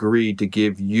they agree to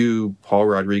give you, Paul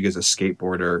Rodriguez, a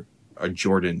skateboarder, a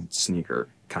Jordan sneaker,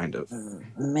 kind of?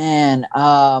 Man,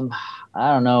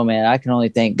 I don't know, man. I can only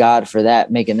thank God for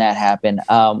that, making that happen.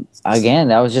 Again,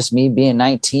 that was just me being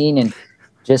 19 and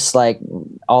just like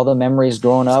all the memories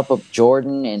growing up of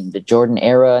Jordan and the Jordan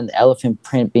era and the elephant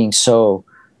print being so,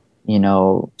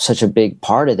 such a big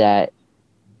part of that.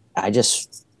 I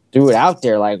just threw it out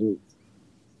there like,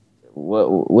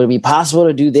 would it be possible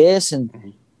to do this?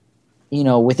 And,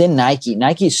 within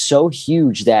Nike's so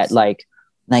huge that like,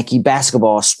 Nike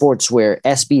basketball, sportswear,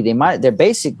 SB, they're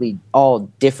basically all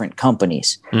different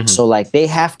companies. Mm-hmm. So like they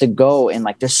have to go and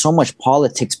like there's so much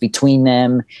politics between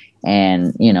them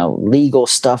and legal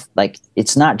stuff. Like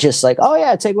it's not just like, oh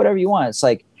yeah, take whatever you want. It's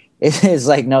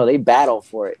like no, they battle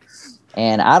for it.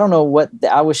 And I don't know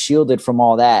I was shielded from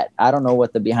all that. I don't know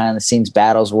what the behind the scenes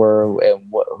battles were and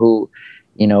who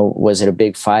was it a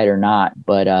big fight or not?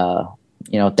 But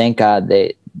thank God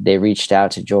they reached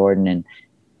out to Jordan and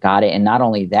got it. And not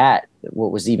only that,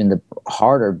 what was even the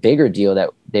harder, bigger deal that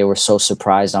they were so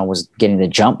surprised on was getting the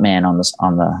Jumpman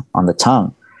on the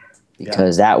tongue,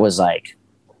 because that was like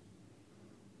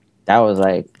that was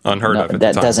like unheard of.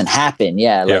 That doesn't happen.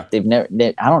 Yeah, like they've never.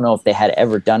 I don't know if they had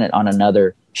ever done it on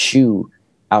another shoe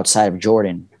outside of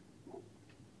Jordan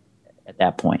at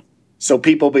that point. So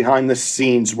people behind the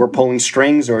scenes were pulling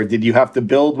strings, or did you have to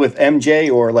build with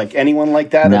MJ or like anyone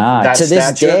like that? Nah,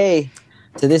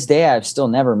 to this day, I've still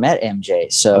never met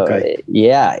MJ. So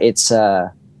yeah,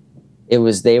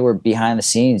 they were behind the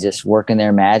scenes, just working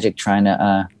their magic, trying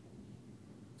to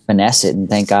finesse it, and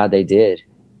thank God they did.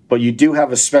 But you do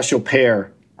have a special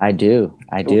pair. I do.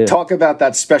 Talk about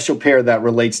that special pair that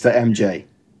relates to MJ.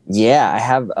 Yeah, I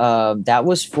have. That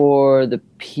was for the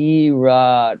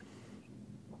P-Rod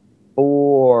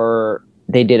 4.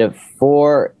 They did a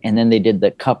 4, and then they did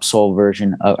the Cupsole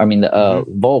version the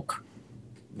Volk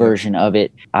version of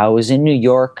it. I was in New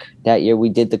York that year. We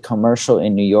did the commercial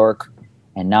in New York,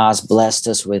 and Nas blessed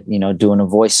us with, doing a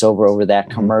voiceover over that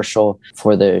commercial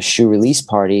for the shoe release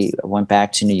party. I went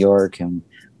back to New York, and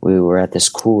we were at this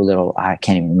cool little, I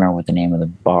can't even remember what the name of the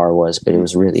bar was, but it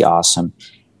was really awesome.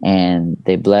 And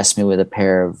they blessed me with a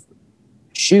pair of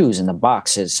shoes in the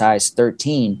box at size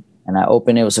 13. And I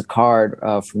opened, it was a card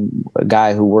from a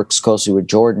guy who works closely with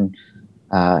Jordan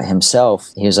himself.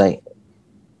 He was like,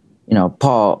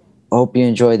 Paul, I hope you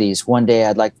enjoy these. One day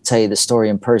I'd like to tell you the story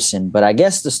in person. But I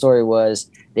guess the story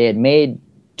was they had made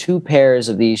 2 pairs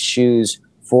of these shoes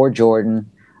for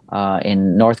Jordan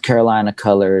in North Carolina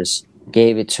colors,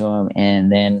 gave it to him,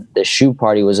 and then the shoe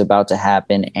party was about to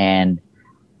happen, and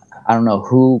I don't know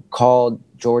who called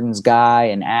Jordan's guy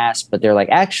and asked, but they're like,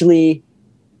 actually,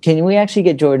 can we actually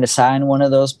get Jordan to sign one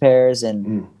of those pairs?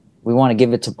 And we want to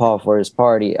give it to Paul for his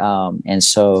party. And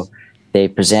so they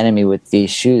presented me with these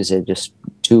shoes. They're just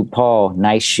to Paul,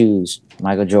 nice shoes,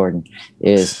 Michael Jordan.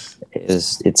 It's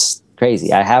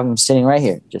crazy. I have them sitting right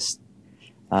here, just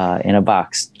in a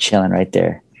box, chilling right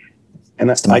there. And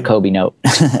that's my Kobe note.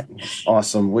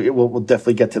 Awesome. We'll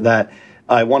definitely get to that.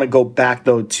 I want to go back,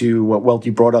 though, to what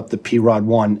you brought up, the P-Rod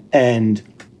 1 and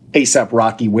A$AP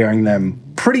Rocky wearing them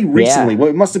pretty recently. Well,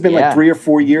 it must have been like 3 or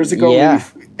 4 years ago. Yeah.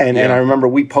 And I remember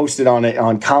we posted on it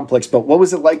on Complex. But what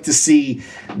was it like to see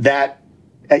that,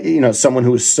 someone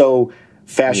who is so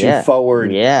fashion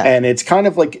forward? Yeah. And it's kind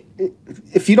of like,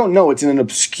 if you don't know, it's an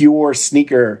obscure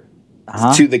sneaker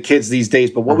to the kids these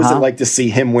days. But what was it like to see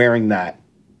him wearing that?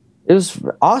 It was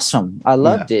awesome. I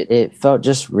loved it. It felt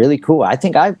just really cool. I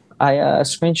think I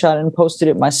screenshot and posted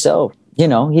it myself.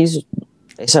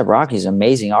 A$AP Rocky's an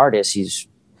amazing artist. He's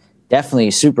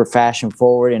definitely super fashion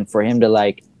forward, and for him to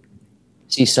like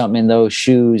see something in those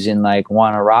shoes and like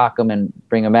want to rock them and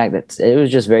bring them back, it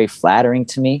was just very flattering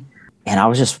to me. And I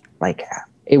was just like,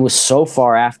 it was so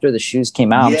far after the shoes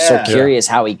came out. I'm so curious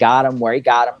how he got them, where he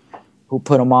got them, who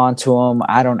put them onto him.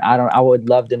 I would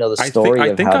love to know the story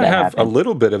I think I have a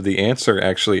little bit of the answer,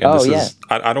 actually. And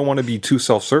I don't want to be too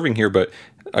self-serving here, but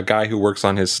a guy who works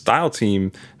on his style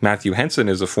team, Matthew Henson,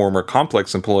 is a former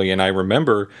Complex employee. And I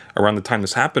remember around the time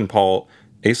this happened, Paul,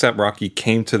 A$AP Rocky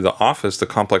came to the office, the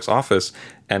Complex office,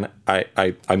 and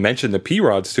I mentioned the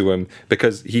P-Rods to him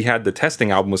because he had the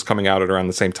Testing album was coming out at around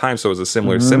the same time, so it was a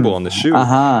similar symbol on the shoe.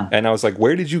 And I was like,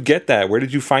 where did you get that? Where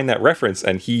did you find that reference?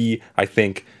 And he, I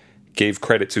think, gave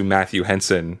credit to Matthew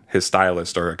Henson, his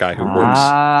stylist, or a guy who works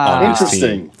on his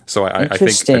team. So I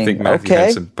think Matthew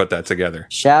Henson put that together.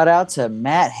 Shout out to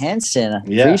Matt Henson.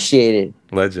 Appreciate it.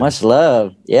 Legend. Much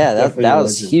love. Yeah, that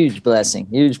was a huge blessing.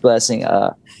 Huge blessing.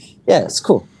 Yeah, it's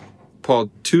cool.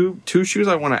 Paul, two shoes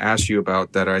I want to ask you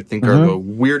about that I think are the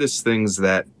weirdest things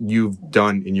that you've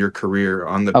done in your career.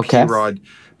 On the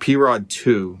P-Rod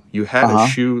 2, you had a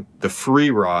shoe, the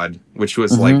Free Rod, which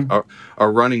was like a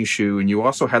running shoe, and you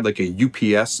also had like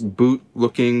a UPS boot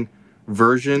looking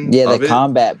version. Yeah, of the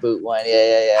combat boot one.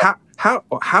 Yeah. How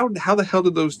the hell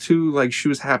did those two like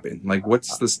shoes happen? Like,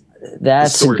 what's this?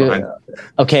 That's the story good. behind it?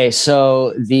 Okay,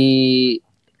 so the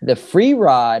Free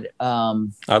Rod I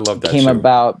love that came shoe.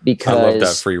 About because I love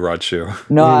that Free Rod shoe.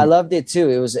 No, I loved it too.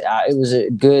 It was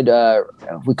a good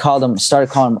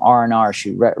started calling them R&R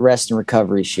shoe, rest and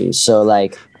recovery shoes. So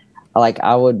like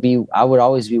I would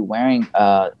always be wearing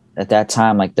at that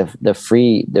time like the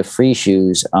free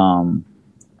shoes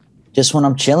just when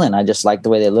I'm chilling. I just liked the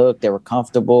way they looked. They were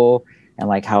comfortable. And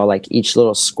like how like each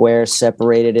little square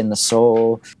separated in the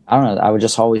sole. I don't know. I would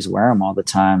just always wear them all the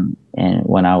time. And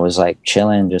when I was like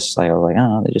chilling, just like I was like, I don't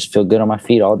know, they just feel good on my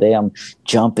feet all day. I'm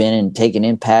jumping and taking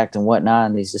impact and whatnot,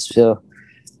 and these just feel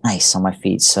nice on my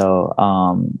feet. So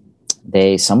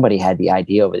somebody had the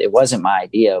idea of it. It wasn't my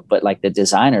idea, but like the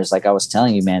designers, like I was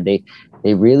telling you, man, they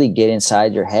really get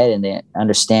inside your head and they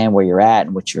understand where you're at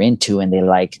and what you're into, and they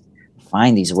like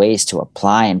find these ways to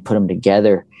apply and put them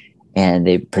together. And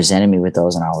they presented me with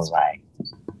those, and I was like,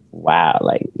 wow,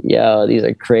 like, yo, these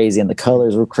are crazy. And the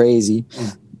colors were crazy.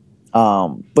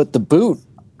 But the boot,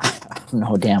 I have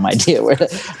no damn idea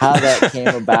how that came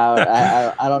about.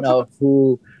 I don't know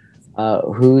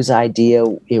whose idea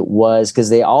it was, because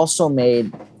they also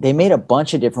made a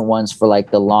bunch of different ones for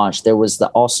like the launch. There was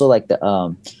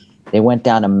they went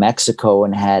down to Mexico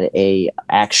and had a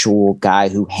actual guy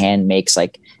who hand makes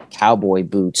like cowboy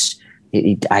boots.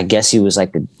 I guess he was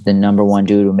like the number one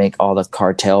dude who make all the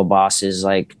cartel bosses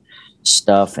like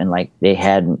stuff, and like they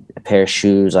had a pair of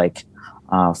shoes like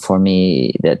for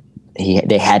me that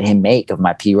they had him make of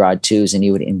my P-Rod 2s, and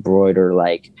he would embroider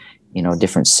like, you know,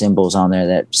 different symbols on there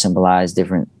that symbolize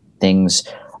different things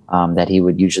that he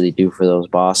would usually do for those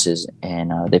bosses.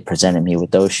 And they presented me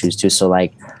with those shoes too. So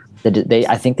like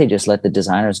I think they just let the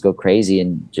designers go crazy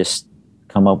and just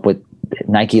come up with,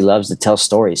 Nike loves to tell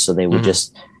stories. So they would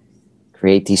just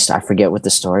create these. I forget what the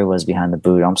story was behind the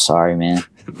boot. I'm sorry, man.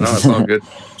 No, it's all good.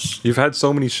 You've had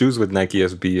so many shoes with Nike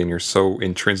SB and you're so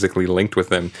intrinsically linked with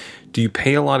them. Do you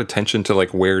pay a lot of attention to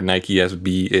like where Nike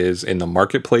SB is in the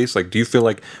marketplace? Like, do you feel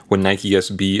like when Nike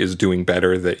SB is doing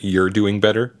better that you're doing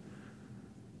better?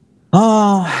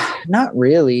 Not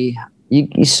really.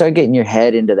 You start getting your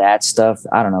head into that stuff.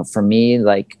 I don't know. For me,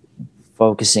 like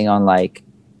focusing on like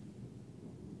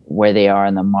where they are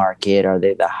in the market. Are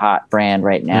they the hot brand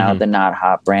right now? The not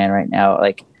hot brand right now?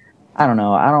 Like, I don't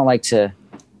know. I don't like to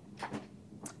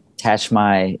attach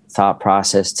my thought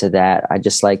process to that. I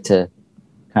just like to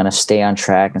kind of stay on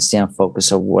track and stay on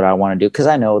focus of what I want to do. Cause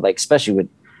I know, like, especially with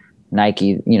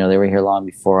Nike, you know, they were here long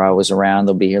before I was around.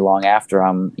 They'll be here long after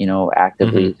I'm, you know,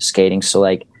 actively skating. So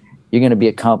like, you're going to be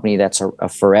a company that's a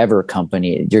forever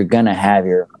company. You're going to have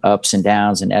your ups and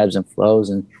downs and ebbs and flows,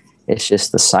 and it's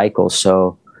just the cycle.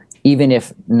 So even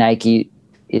if Nike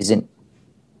isn't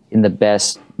in the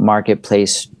best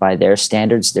marketplace by their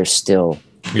standards, they're still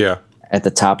at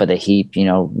the top of the heap, you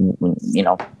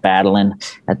know, battling.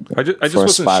 I just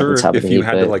wasn't sure if you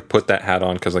had to like put that hat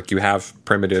on, because like you have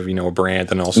Primitive, you know, a brand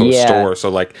and also a store. So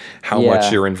like how much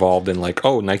you're involved in like,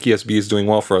 oh, Nike SB is doing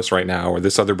well for us right now, or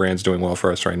this other brand's doing well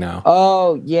for us right now.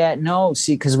 Oh yeah, no,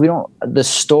 see, because we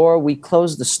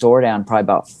closed the store down probably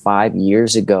about 5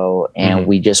 years ago, and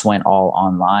we just went all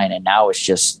online, and now it's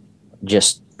just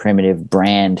Primitive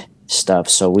brand stuff.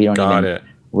 So we don't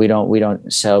we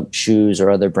don't sell shoes or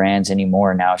other brands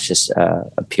anymore. Now it's just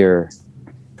a pure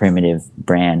Primitive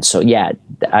brand. So yeah,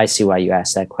 I see why you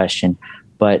asked that question,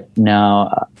 but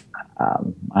no,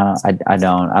 I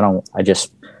don't. I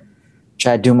just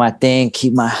try to do my thing,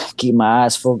 keep my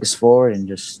eyes focused forward, and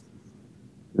just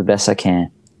the best I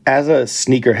can. As a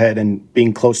sneakerhead and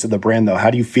being close to the brand, though,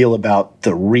 how do you feel about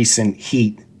the recent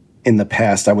heat in the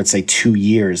past, I would say 2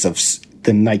 years, of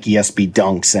the Nike SB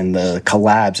Dunks and the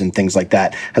collabs and things like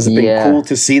that? Has it been cool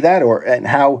to see that, and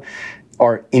how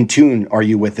in tune are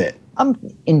you with it? I'm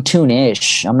in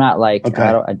tune-ish. I'm not like,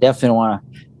 I definitely want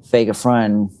to fake a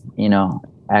front, you know,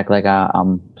 act like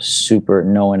I'm super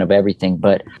knowing of everything.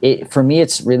 But for me,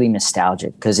 it's really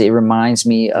nostalgic, because it reminds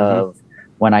me of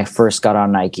when I first got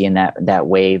on Nike and that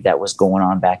wave that was going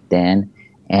on back then.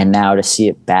 And now to see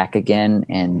it back again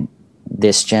and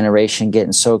this generation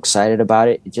getting so excited about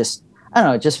it, I don't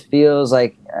know, it just feels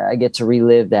like I get to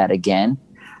relive that again.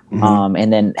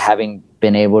 And then having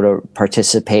been able to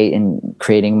participate in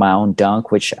creating my own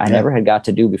dunk, which I never had got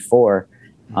to do before,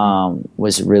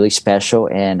 was really special.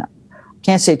 And I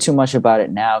can't say too much about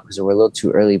it now because we're a little too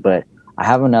early, but I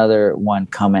have another one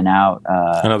coming out.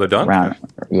 Another dunk?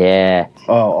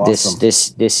 Oh, awesome.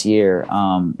 This year,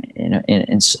 in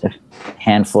a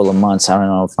handful of months. I don't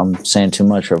know if I'm saying too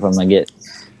much or if I'm going to get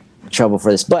trouble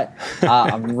for this, but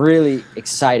I'm really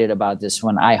excited about this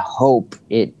one. I hope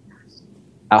it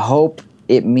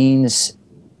means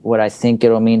what I think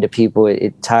it'll mean to people.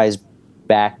 It ties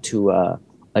back to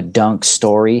a dunk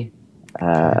story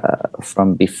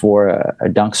from before a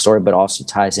dunk story, but also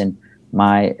ties in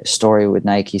my story with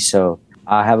Nike. So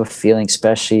I have a feeling,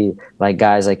 especially like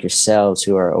guys like yourselves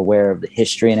who are aware of the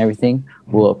history and everything,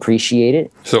 will appreciate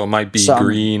it. So it might be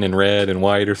green and red and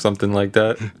white or something like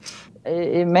that.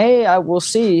 It may. We'll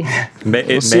see.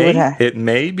 It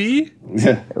may be. Is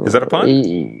that a pun?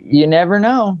 You never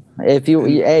know. If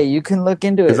you can look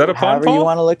into it. Is that a pun? However you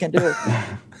want to look into it.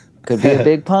 Could be a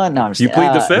big pun. No, I'm just you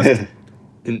plead the fifth.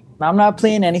 I'm not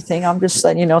pleading anything. I'm just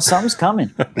letting you know something's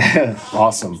coming.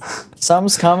 Awesome.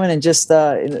 Something's coming, and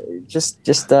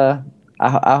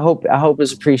I hope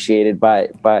it's appreciated by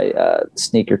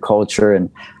sneaker culture, and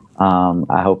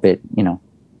I hope it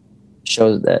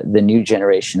shows the new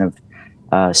generation of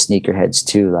sneakerheads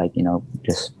too, like,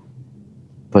 just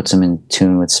puts them in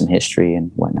tune with some history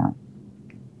and whatnot.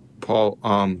 Paul,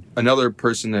 another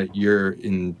person that you're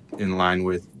in line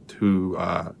with who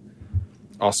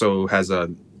also has a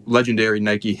legendary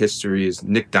Nike history is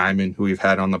Nick Diamond, who we've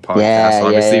had on the podcast.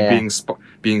 Obviously,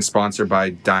 being sponsored by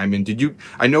Diamond.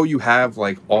 I know you have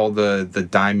like all the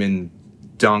Diamond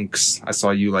dunks. I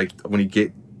saw you like when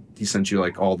he sent you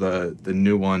like all the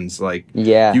new ones. Like,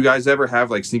 you guys ever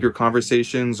have like sneaker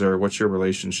conversations, or what's your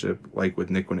relationship like with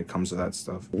Nick when it comes to that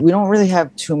stuff? We don't really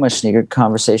have too much sneaker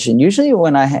conversation. Usually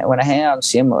when I hang out and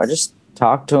see him, I just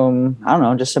talk to him, I don't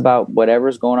know, just about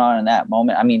whatever's going on in that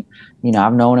moment. I mean,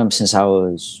 I've known him since I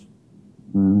was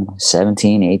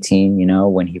 17,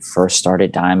 18, when he first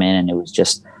started Diamond, and it was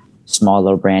just a small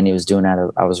little brand he was doing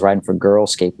I was riding for Girl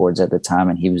Skateboards at the time,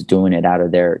 and he was doing it out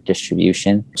of their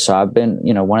distribution. So I've been,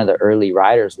 one of the early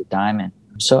riders with Diamond.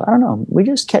 So I don't know, we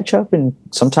just catch up and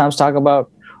sometimes talk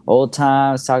about old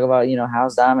times, talk about,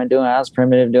 how's Diamond doing, how's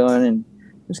Primitive doing, and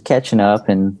just catching up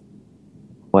and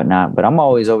whatnot. But I'm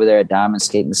always over there at Diamond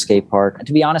skating the skate park. And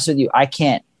to be honest with you, I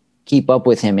can't keep up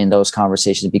with him in those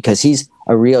conversations because he's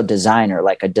a real designer,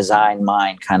 like a design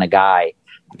mind kind of guy.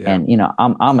 Yeah. And,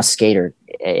 I'm a skater,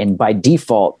 and by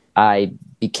default, I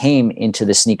became into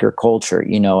the sneaker culture.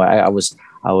 I was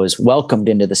welcomed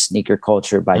into the sneaker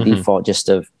culture by default, just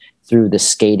through the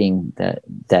skating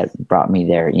that brought me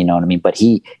there. You know what I mean? But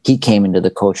he came into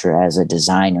the culture as a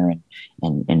designer,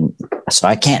 and so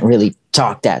I can't really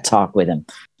talk with him.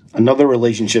 Another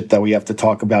relationship that we have to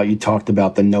talk about, you talked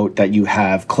about the note that you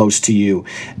have close to you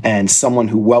and someone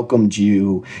who welcomed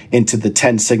you into the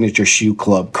 10 Signature Shoe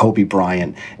Club, Kobe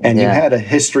Bryant. And you had a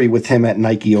history with him at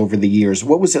Nike over the years.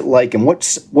 What was it like, and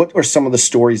what are some of the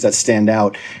stories that stand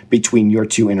out between your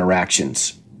two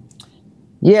interactions?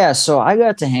 Yeah, so I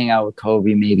got to hang out with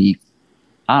Kobe maybe,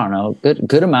 I don't know,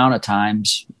 good amount of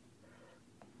times.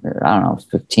 I don't know,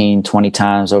 15, 20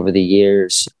 times over the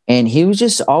years. And he was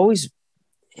just always,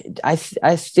 I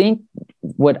think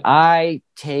what I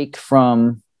take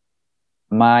from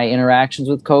my interactions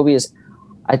with Kobe is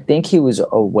I think he was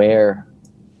aware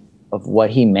of what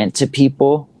he meant to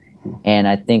people. And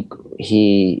I think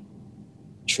he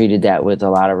treated that with a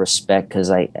lot of respect, because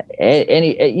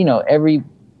everybody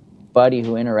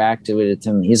who interacted with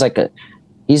him, he's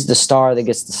the star that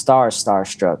gets the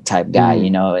starstruck type guy.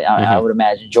 I would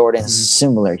imagine Jordan's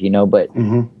similar, but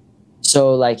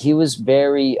so like he was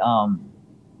very,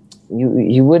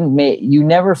 you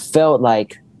never felt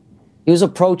like he was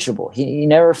approachable. He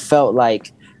never felt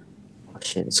like, oh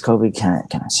shit, it's Kobe. Can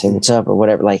I say what's up or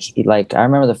whatever? Like I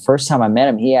remember the first time I met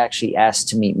him, he actually asked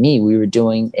to meet me. We were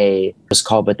doing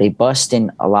but they bussed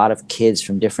in a lot of kids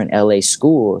from different LA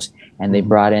schools, and they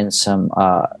brought in some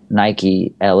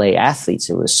Nike LA athletes.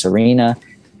 It was Serena,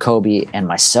 Kobe, and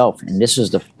myself. And this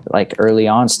was early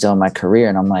on still in my career.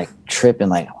 And I'm like tripping,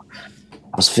 like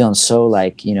I was feeling so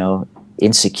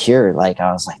insecure. Like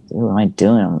I was like, dude, what am I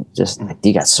doing? I'm just like,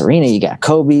 you got Serena, you got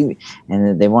Kobe, and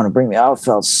then they want to bring me out. I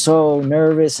felt so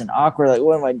nervous and awkward. Like,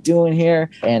 what am I doing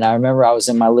here? And I remember I was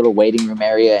in my little waiting room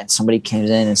area, and somebody came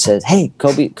in and said, hey,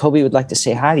 Kobe would like to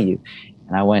say hi to you.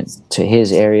 And I went to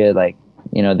his area, they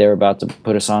were about to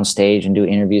put us on stage and do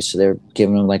interviews. So they're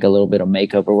giving him like a little bit of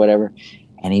makeup or whatever.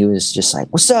 And he was just like,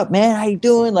 what's up, man? How you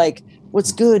doing? Like,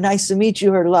 what's good? Nice to meet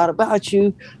you. Heard a lot about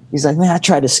you. He's like, man, I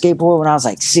tried to skateboard when I was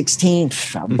like 16.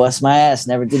 I bust my ass.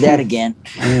 Never did that again.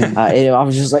 I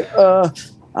was just like,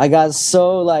 I got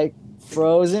so like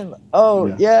frozen.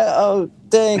 Oh yeah. Oh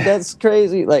dang, that's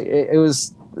crazy. Like it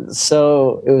was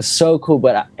so cool.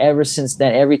 But ever since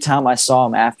then, every time I saw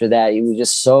him after that, he was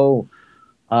just so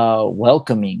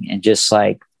welcoming and just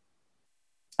like,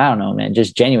 I don't know, man,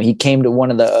 just genuine. He came to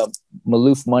one of the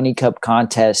Maloof Money Cup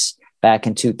contests back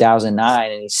in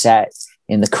 2009, and he sat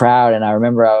in the crowd. And I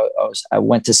remember I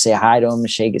went to say hi to him and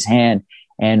shake his hand.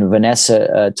 And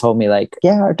Vanessa told me like,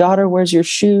 yeah, our daughter wears your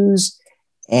shoes.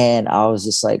 And I was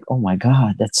just like, oh my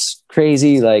God, that's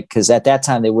crazy. Like, cause at that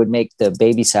time they would make the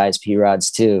baby size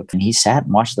P-Rods too. And he sat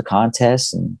and watched the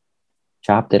contest and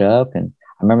chopped it up. And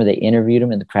I remember they interviewed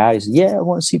him in the crowd. He said, yeah, I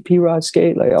want to see P-Rod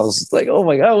skate. Like, I was like, oh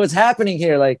my God, what's happening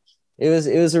here? Like, it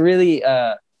was a really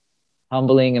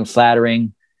humbling and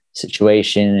flattering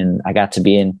situation. And I got to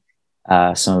be in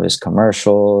some of his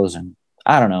commercials, and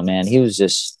I don't know, man, he was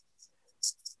just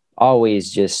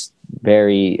always just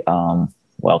very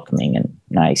welcoming and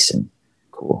nice and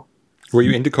cool. Were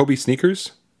you into Kobe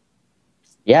sneakers?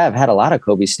 Yeah, I've had a lot of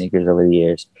Kobe sneakers over the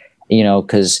years,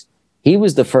 because he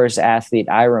was the first athlete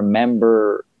I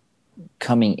remember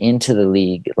coming into the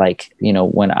league. Like,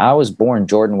 when I was born,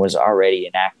 Jordan was already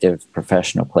an active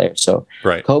professional player. So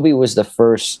right. Kobe was the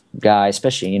first guy,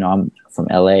 especially, I'm from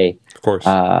LA, of course,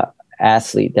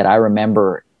 athlete that I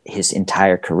remember his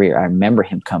entire career. I remember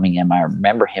him coming in. I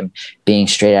remember him being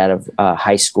straight out of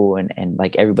high school and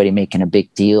like everybody making a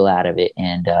big deal out of it.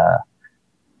 And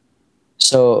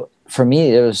so for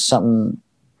me, there was something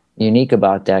unique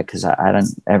about that because I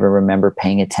don't ever remember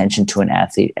paying attention to an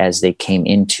athlete as they came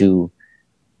into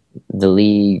the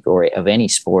league or of any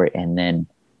sport and then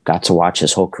got to watch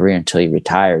his whole career until he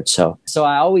retired. So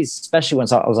I always, especially when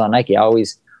I was on Nike, I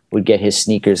always would get his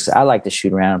sneakers. I like to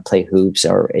shoot around and play hoops,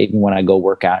 or even when I go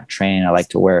work out and train, I like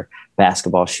to wear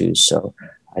basketball shoes. So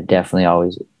I definitely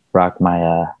always rock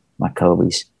my my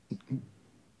Kobe's.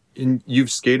 And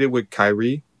you've skated with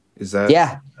Kyrie? Is that?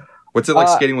 Yeah. What's it like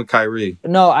skating with Kyrie?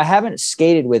 No, I haven't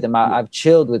skated with him. I've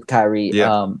chilled with Kyrie.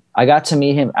 Yeah. I got to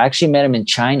meet him. I actually met him in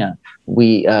China.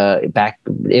 We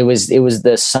it was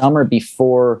the summer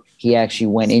before he actually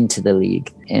went into the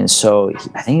league. And so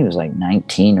I think he was like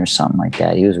 19 or something like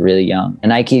that. He was really young. And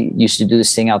Nike used to do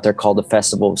this thing out there called the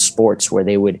Festival of Sports, where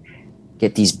they would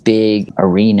get these big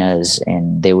arenas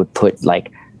and they would put like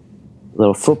a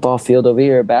little football field over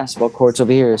here, basketball courts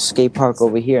over here, a skate park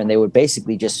over here. And they would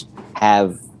basically just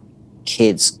have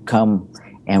kids come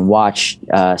and watch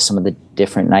some of the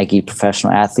different Nike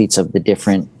professional athletes of the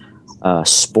different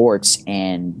sports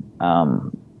and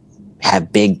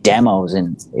have big demos,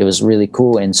 and it was really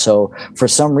cool. And so for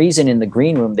some reason in the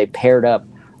green room, they paired up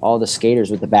all the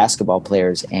skaters with the basketball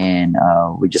players, and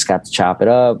we just got to chop it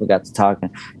up. We got to talk to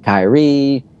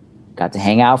Kyrie, got to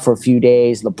hang out for a few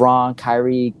days. LeBron,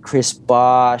 Kyrie, Chris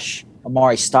Bosh,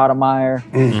 Amari Stoudemire,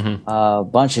 a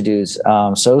bunch of dudes.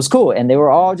 So it was cool. And they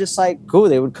were all just like cool.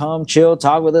 They would come, chill,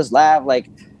 talk with us, laugh. Like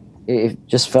it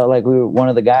just felt like we were one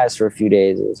of the guys for a few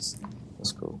days. It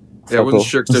was cool. Yeah, I wasn't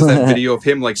sure because there's that video of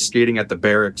him like skating at the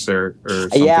barracks or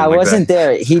something. Yeah, I like wasn't that.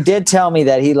 there. He did tell me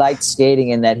that he liked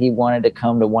skating and that he wanted to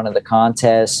come to one of the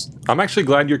contests. I'm actually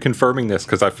glad you're confirming this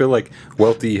because I feel like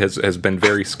Welty has been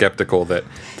very skeptical that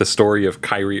the story of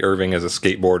Kyrie Irving as a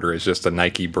skateboarder is just a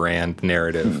Nike brand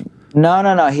narrative.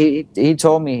 No. He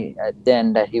told me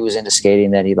then that he was into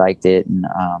skating, that he liked it and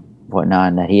whatnot,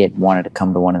 and that he had wanted to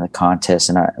come to one of the contests.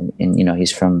 And you know,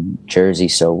 he's from Jersey,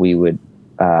 so we would.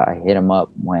 I hit him up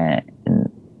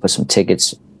and put some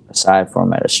tickets aside for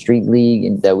him at a street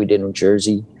league that we did in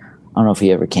Jersey. I don't know if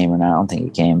he ever came or not. I don't think he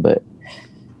came, but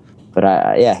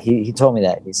he told me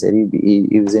that. He said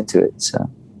he was into it. So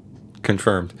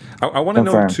confirmed. I want to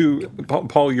know too,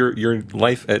 Paul, your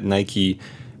life at Nike.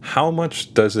 How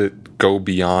much does it go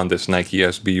beyond this Nike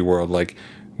SB world? Like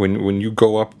when you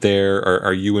go up there,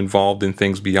 are you involved in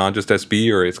things beyond just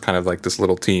SB, or it's kind of like this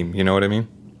little team? You know what I mean?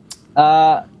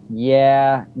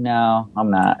 Yeah, no,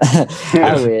 I'm not.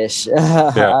 I wish.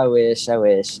 I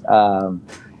wish.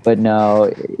 But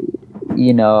no,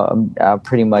 you know, I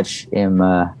pretty much am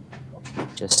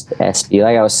just SB.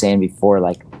 Like I was saying before,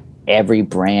 like every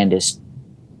brand is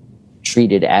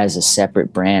treated as a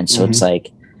separate brand. So it's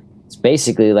like, it's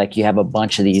basically like you have a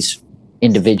bunch of these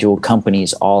individual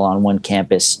companies all on one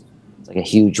campus. It's like a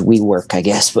huge WeWork, I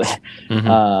guess. But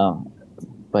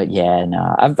yeah,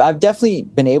 no, I've definitely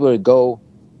been able to go.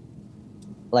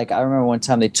 Like I remember one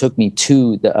time they took me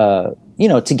to the,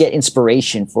 to get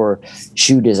inspiration for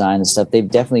shoe design and stuff. They've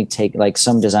definitely taken, like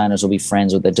some designers will be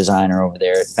friends with the designer over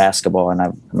there at basketball. And I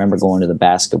remember going to the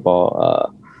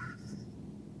basketball,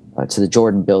 to the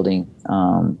Jordan building.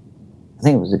 I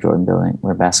think it was the Jordan building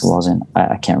where basketball's in.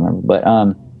 I can't remember, but,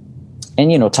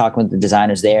 and, talking with the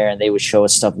designers there, and they would show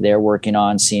us stuff they're working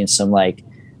on, seeing some like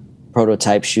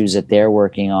prototype shoes that they're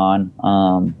working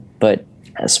on. But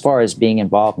as far as being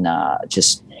involved,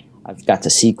 just I've got to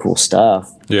see cool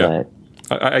stuff. Yeah.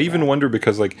 But I even wonder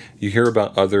because like you hear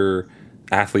about other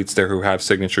athletes there who have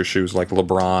signature shoes like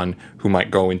LeBron, who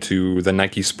might go into the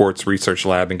Nike Sports Research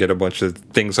Lab and get a bunch of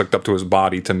things hooked up to his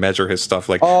body to measure his stuff.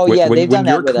 Like, they've done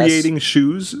that with us. When you're creating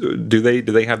shoes, do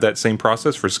they have that same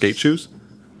process for skate shoes?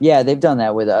 Yeah, they've done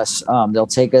that with us. They'll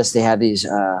take us. They have these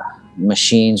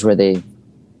machines where they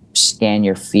scan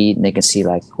your feet and they can see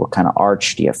like what kind of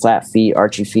arch do you have, flat feet,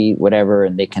 archy feet, whatever,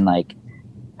 and they can like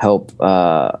help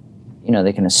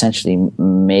they can essentially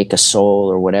make a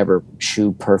sole or whatever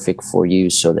shoe perfect for you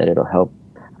so that it'll help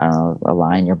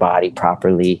align your body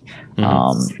properly.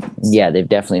 They've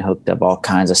definitely hooked up all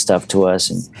kinds of stuff to us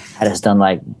and had us done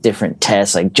like different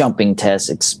tests, like jumping tests,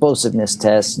 explosiveness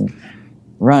tests, and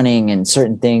running and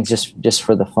certain things just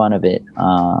for the fun of it.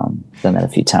 Done that a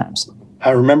few times. I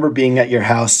remember being at your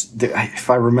house, if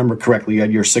I remember correctly, you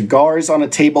had your cigars on a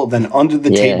table, then under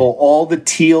the table, all the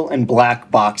teal and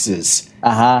black boxes.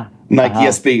 Nike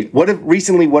SB. What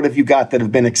have you got that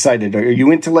have been excited? Are you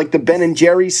into like the Ben and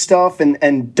Jerry's stuff and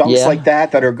dunks like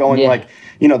that are going like,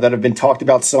 that have been talked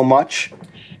about so much?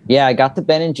 Yeah, I got the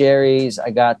Ben and Jerry's. I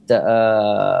got the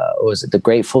what was it, the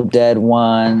Grateful Dead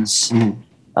ones.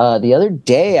 The other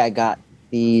day I got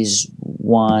these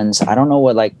ones. I don't know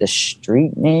what like the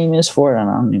street name is for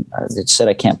it. It said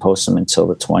I can't post them until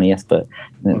the 20th, but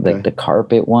like the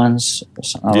carpet ones.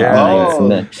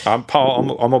 Yeah, I'm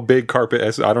Paul. I'm a big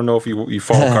carpet. I don't know if you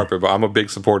follow carpet, but I'm a big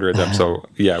supporter of them. So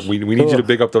yeah, we need you to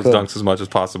big up those dunks as much as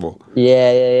possible.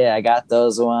 Yeah. I got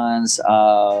those ones.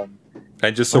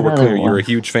 And just so we're clear, you're a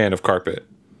huge fan of carpet.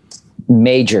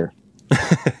 Major.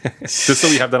 Just so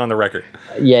we have that on the record.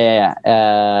 Yeah.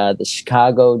 The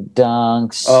Chicago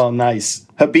Dunks. Oh, nice.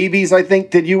 Habibis, I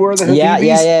think. Did you wear the Habibis?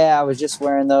 Yeah. I was just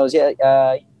wearing those.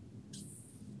 Yeah.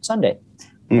 Sunday.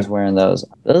 I was wearing those.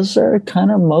 Those are kind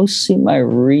of mostly my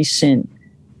recent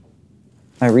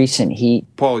heat.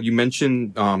 Paul, you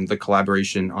mentioned the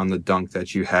collaboration on the dunk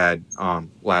that you had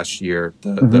last year,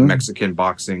 the Mexican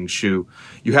boxing shoe.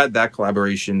 You had that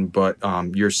collaboration, but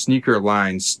your sneaker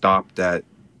line stopped at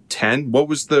 10. What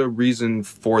was the reason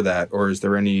for that? Or is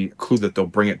there any clue that they'll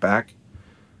bring it back?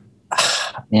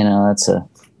 That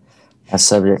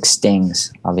subject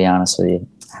stings. I'll be honest with you.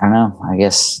 I don't know. I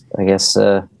guess I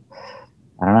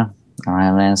don't know. I don't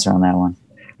have an answer on that one.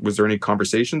 Was there any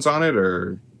conversations on it,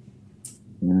 or?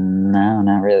 No,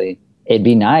 not really. It'd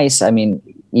be nice. I mean,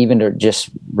 even to just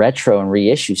retro and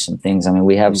reissue some things. I mean,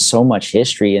 we have so much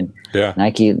history, and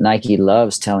Nike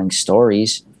loves telling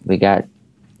stories. We got,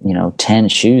 10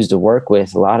 shoes to work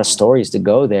with, a lot of stories to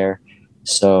go there.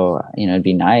 So, it'd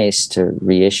be nice to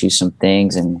reissue some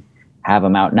things and have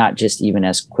them out, not just even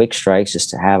as quick strikes, just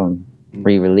to have them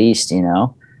re-released,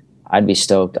 I'd be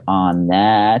stoked on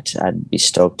that. I'd be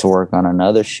stoked to work on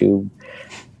another shoe.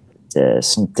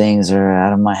 Some things are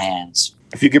out of my hands.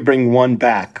 If you could bring one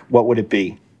back, what would it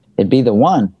be? It'd be the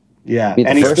one. Yeah.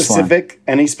 Any specific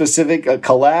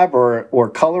collab or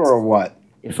color or what?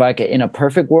 If I could, in a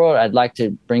perfect world, I'd like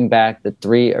to bring back the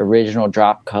 3 original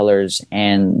drop colors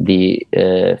and the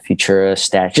Futura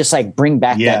stash. Just like bring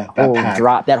back that whole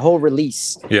drop, that whole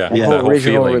release. Yeah. That whole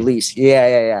original release.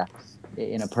 Yeah.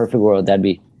 In a perfect world, that'd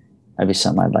be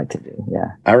something I'd like to do.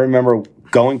 Yeah. I remember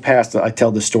going past, I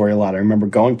tell this story a lot. I remember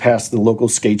going past the local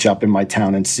skate shop in my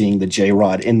town and seeing the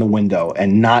J-Rod in the window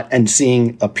and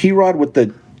seeing a P-Rod with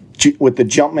the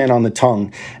Jumpman on the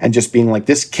tongue and just being like,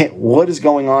 what is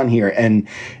going on here? And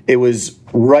it was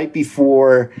right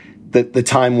before the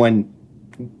time when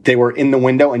they were in the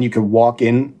window and you could walk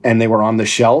in and they were on the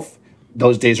shelf.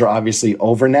 Those days are obviously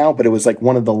over now, but it was like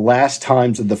one of the last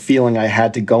times of the feeling I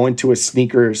had to go into a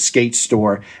sneaker skate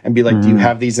store and be like, do you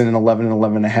have these in an 11 and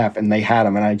 11 and a half? And they had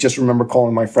them. And I just remember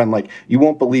calling my friend like, you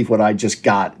won't believe what I just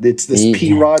got. It's this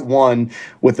P-Rod 1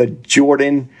 with a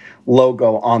Jordan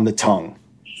logo on the tongue.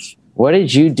 What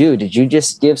did you do? Did you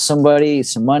just give somebody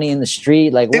some money in the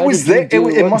street? Like it was there.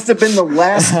 It must have been the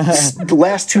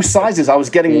last 2 sizes. I was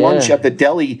getting lunch at the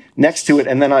deli next to it,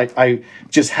 and then I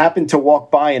just happened to walk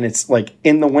by, and it's like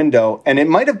in the window, and it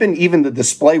might have been even the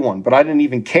display one, but I didn't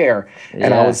even care.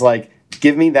 And I was like,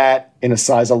 give me that in a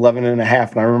size 11 and a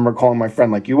half. And I remember calling my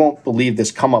friend like, you won't believe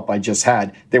this come up I just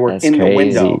had. They were in the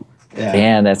window. Yeah.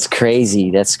 Man, that's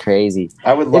crazy. That's crazy.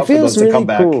 I would love for those to come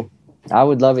back. Cool. I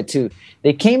would love it too.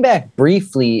 They came back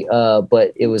briefly,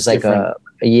 but it was like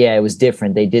it was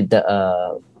different. They did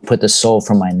put the sole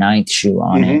from my 9th shoe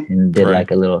on it and did like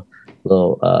a little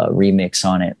remix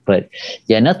on it. But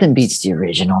yeah, nothing beats the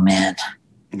original, man.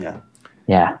 Yeah.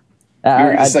 Yeah. You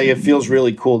were going to say it feels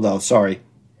really cool though. Sorry.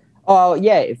 Oh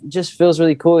yeah. It just feels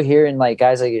really cool hearing like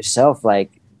guys like yourself,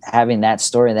 like having that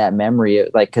story, that memory.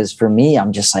 Like, cause for me,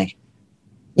 I'm just like,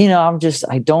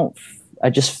 I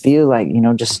just feel like,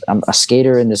 I'm a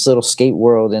skater in this little skate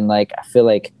world. And like, I feel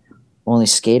like only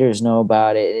skaters know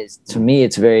about it. To me,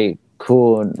 it's very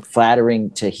cool and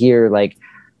flattering to hear like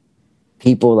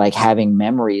people like having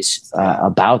memories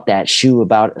about that shoe,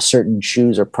 about certain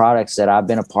shoes or products that I've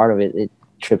been a part of. It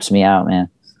trips me out, man.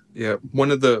 Yeah,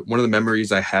 one of the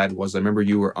memories I had was I remember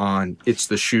you were on It's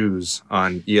the Shoes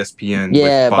on ESPN.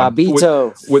 Yeah,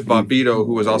 Bobbito. With Bobbito,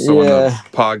 who was also on the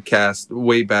podcast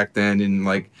way back then. And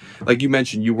like you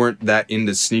mentioned, you weren't that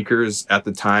into sneakers at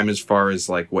the time as far as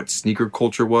like what sneaker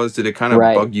culture was. Did it kind of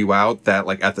bug you out that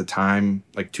like at the time,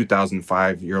 like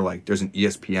 2005, you're like, there's an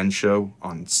ESPN show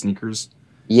on sneakers?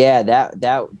 Yeah,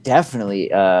 that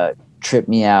definitely tripped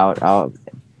me out.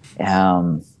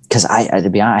 Because to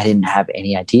be honest, I didn't have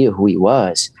any idea who he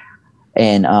was.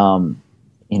 And,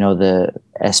 the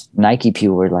Nike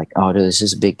people were like, oh, dude, this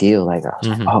is a big deal. Like, I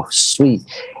was like, oh, sweet.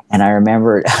 And I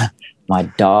remember my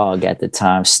dog at the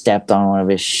time stepped on one of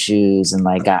his shoes and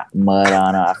like got mud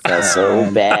on it. I felt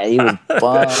so bad. He was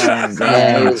bummed,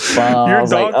 man. He was bummed. Your I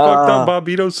was dog like, fucked on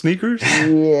Bobbito's sneakers?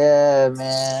 Yeah,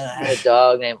 man. I had a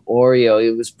dog named Oreo.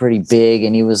 He was pretty big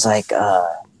and he was like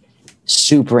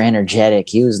super energetic.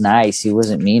 He was nice. He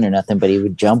wasn't mean or nothing, but he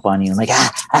would jump on you and like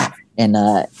and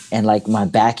like my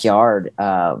backyard,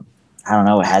 I don't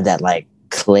know, it had that like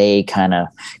clay kind of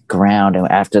ground, and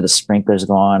after the sprinklers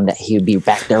go on, that he would be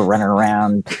back there running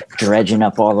around dredging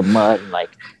up all the mud and like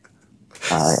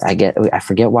I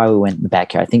forget why we went in the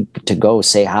backyard. I think to go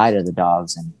say hi to the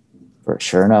dogs, and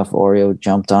sure enough, Oreo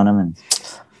jumped on him and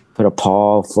put a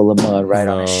paw full of mud right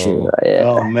on his shoe. Yeah.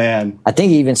 Oh man! I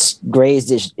think he even grazed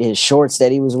his shorts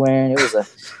that he was wearing. It was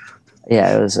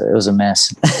a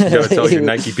mess. You gotta tell your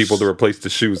Nike people to replace the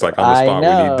shoes like on the spot.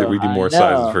 We need more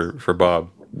sizes for Bob.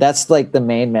 That's like the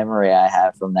main memory I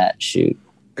have from that shoot.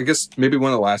 I guess maybe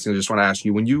one of the last things I just want to ask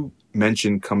you, when you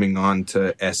mentioned coming on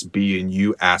to SB and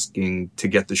you asking to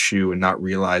get the shoe and not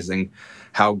realizing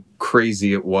how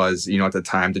crazy it was, at the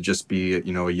time to just be,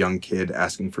 a young kid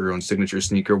asking for your own signature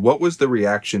sneaker, what was the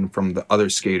reaction from the other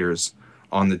skaters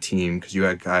on the team? Because you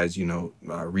had guys,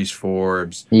 Reese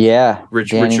Forbes,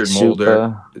 Richard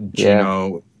Mulder, Gino. Yeah.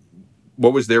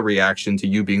 What was their reaction to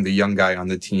you being the young guy on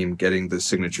the team getting the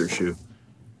signature shoe?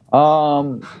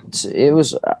 It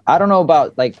was, I don't know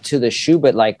about like to the shoe,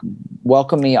 but like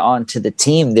welcoming me onto the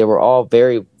team. They were all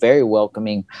very, very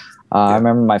welcoming. I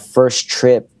remember my first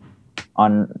trip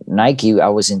on Nike. I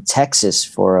was in Texas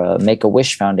for a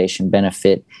Make-A-Wish Foundation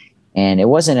benefit, and it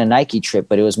wasn't a Nike trip,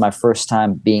 but it was my first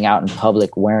time being out in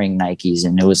public wearing Nikes,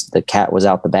 and the cat was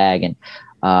out the bag, and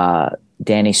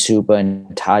Danny Supa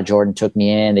and Todd Jordan took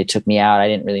me in. They took me out. I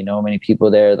didn't really know many people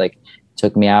there. Like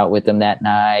took me out with them that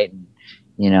night.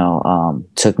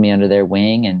 Took me under their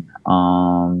wing. And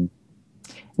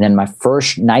then my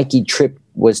first Nike trip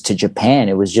was to Japan.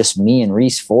 It was just me and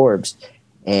Reese Forbes.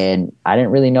 And I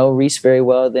didn't really know Reese very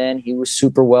well then. He was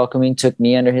super welcoming, took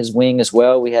me under his wing as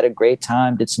well. We had a great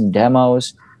time, did some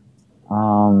demos.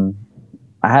 I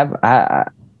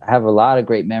have a lot of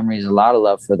great memories, a lot of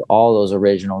love for all those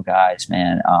original guys,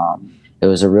 man. It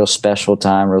was a real special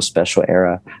time, real special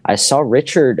era. I saw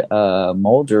Richard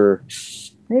Mulder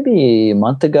maybe a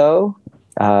month ago.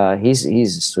 He's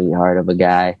a sweetheart of a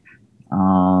guy.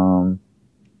 I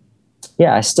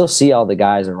still see all the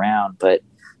guys around, but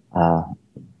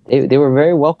they were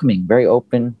very welcoming, very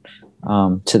open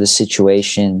to the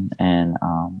situation. And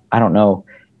I don't know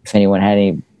if anyone had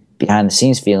any behind the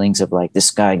scenes feelings of like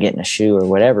this guy getting a shoe or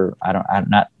whatever.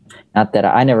 Not that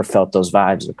I never felt those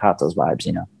vibes or caught those vibes,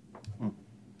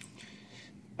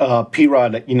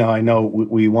 P-Rod, I know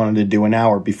we wanted to do an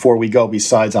hour before we go,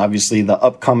 besides obviously the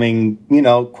upcoming,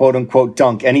 quote unquote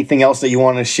dunk. Anything else that you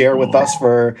want to share with us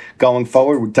for going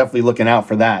forward? We're definitely looking out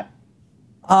for that.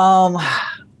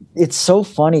 It's so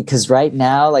funny because right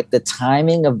now, like the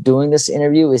timing of doing this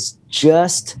interview is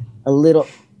just a little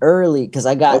early because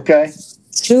I got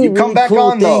two you come really back cool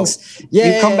on things. Though.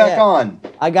 Yeah, you come back on.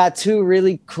 I got two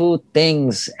really cool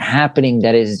things happening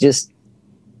that is just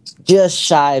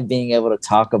shy of being able to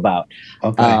talk about.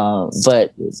 Okay.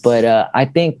 But I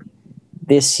think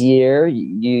this year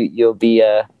you'll be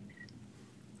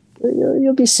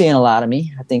seeing a lot of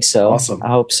me. I think so. Awesome. I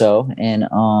hope so. And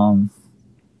I'm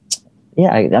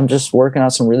just working on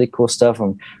some really cool stuff.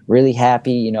 I'm really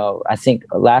happy. I think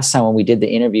last time when we did the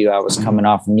interview, I was coming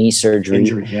off knee surgery.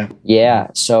 Injury, yeah.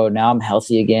 So now I'm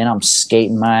healthy again. I'm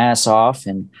skating my ass off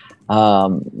and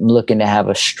looking to have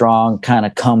a strong kind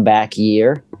of comeback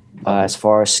year. As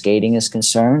far as skating is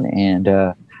concerned, and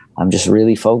I'm just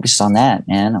really focused on that,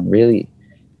 man. I'm really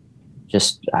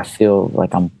I feel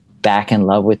like I'm back in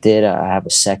love with it. I have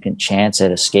a second chance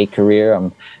at a skate career.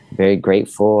 I'm very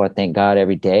grateful. I thank God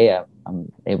every day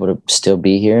I'm able to still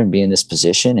be here and be in this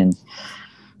position, and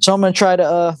so I'm going to try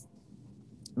to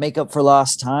make up for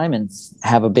lost time and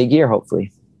have a big year,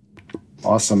 hopefully.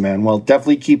 Awesome, man. Well,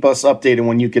 definitely keep us updated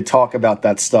when you could talk about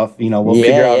that stuff. We'll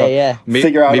figure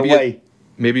out a way.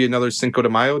 Maybe another Cinco de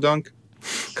Mayo dunk?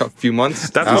 A few months?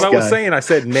 That's what I was saying. I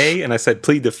said May, and I said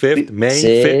plead the 5th. May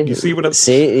 5th. You see what I'm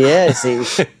saying? See.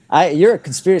 You're a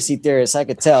conspiracy theorist. I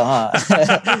could tell, huh?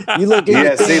 You look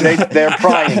at they're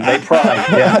prying. They pry.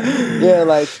 Yeah.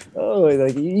 Like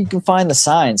you can find the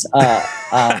signs.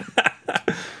 I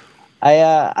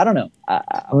don't know.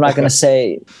 I'm not going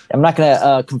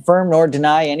to confirm nor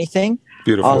deny anything.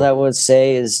 Beautiful. All I would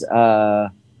say is,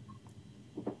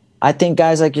 I think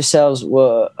guys like yourselves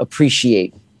will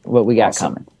appreciate what we got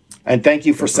coming. And thank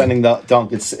you for sending the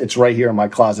dunk. It's right here in my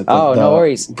closet. No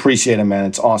worries. Appreciate it, man.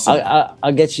 It's awesome.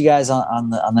 I'll get you guys on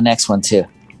the next one too.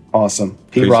 Awesome.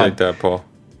 Appreciate that, Paul.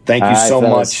 Thank you All right, so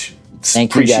fellas. much.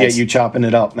 Thank you, Appreciate guys. you chopping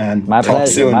it up, man. My Talk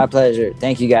pleasure. soon. My pleasure.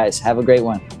 Thank you, guys. Have a great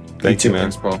one. Thank you, man.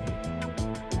 Thanks, Paul.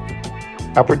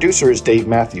 Our producer is Dave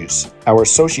Matthews. Our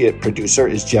associate producer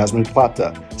is Jasmine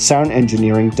Plata. Sound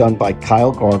engineering done by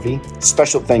Kyle Garvey.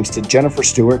 Special thanks to Jennifer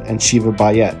Stewart and Shiva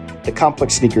Bayet. The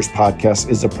Complex Sneakers Podcast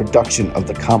is a production of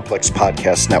the Complex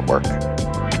Podcast Network.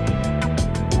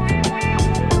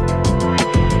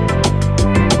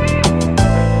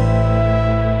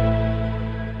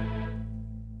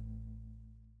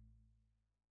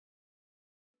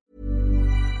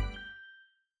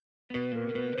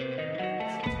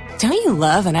 Don't you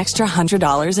love an extra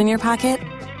 $100 in your pocket?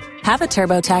 Have a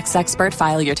TurboTax expert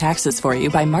file your taxes for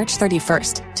you by March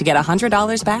 31st to get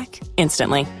 $100 back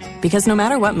instantly. Because no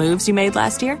matter what moves you made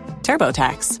last year,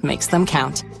 TurboTax makes them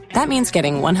count. That means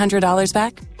getting $100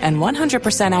 back and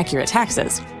 100% accurate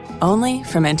taxes only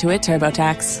from Intuit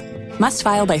TurboTax. Must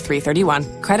file by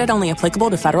 3/31. Credit only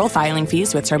applicable to federal filing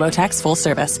fees with TurboTax full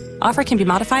service. Offer can be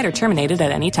modified or terminated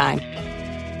at any time.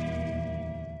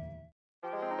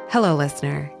 Hello,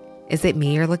 listener. Is it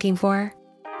me you're looking for?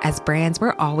 As brands,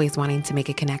 we're always wanting to make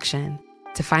a connection,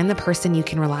 to find the person you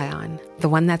can rely on, the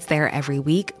one that's there every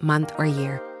week, month, or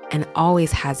year, and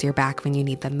always has your back when you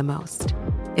need them the most.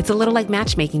 It's a little like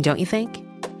matchmaking, don't you think?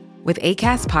 With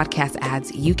Acast podcast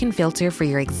ads, you can filter for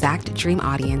your exact dream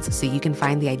audience so you can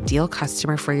find the ideal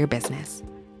customer for your business.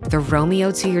 The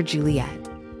Romeo to your Juliet,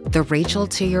 the Rachel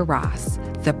to your Ross,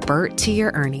 the Bert to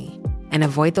your Ernie, and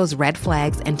avoid those red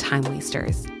flags and time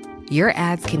wasters. Your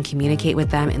ads can communicate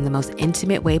with them in the most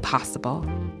intimate way possible.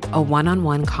 A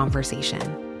one-on-one conversation,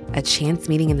 a chance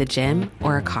meeting in the gym,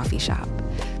 or a coffee shop.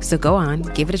 So go on,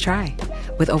 give it a try.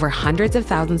 With over hundreds of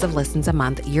thousands of listens a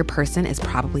month, your person is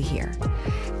probably here.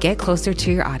 Get closer to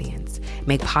your audience.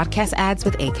 Make podcast ads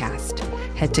with Acast.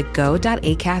 Head to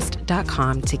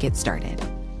go.acast.com to get started.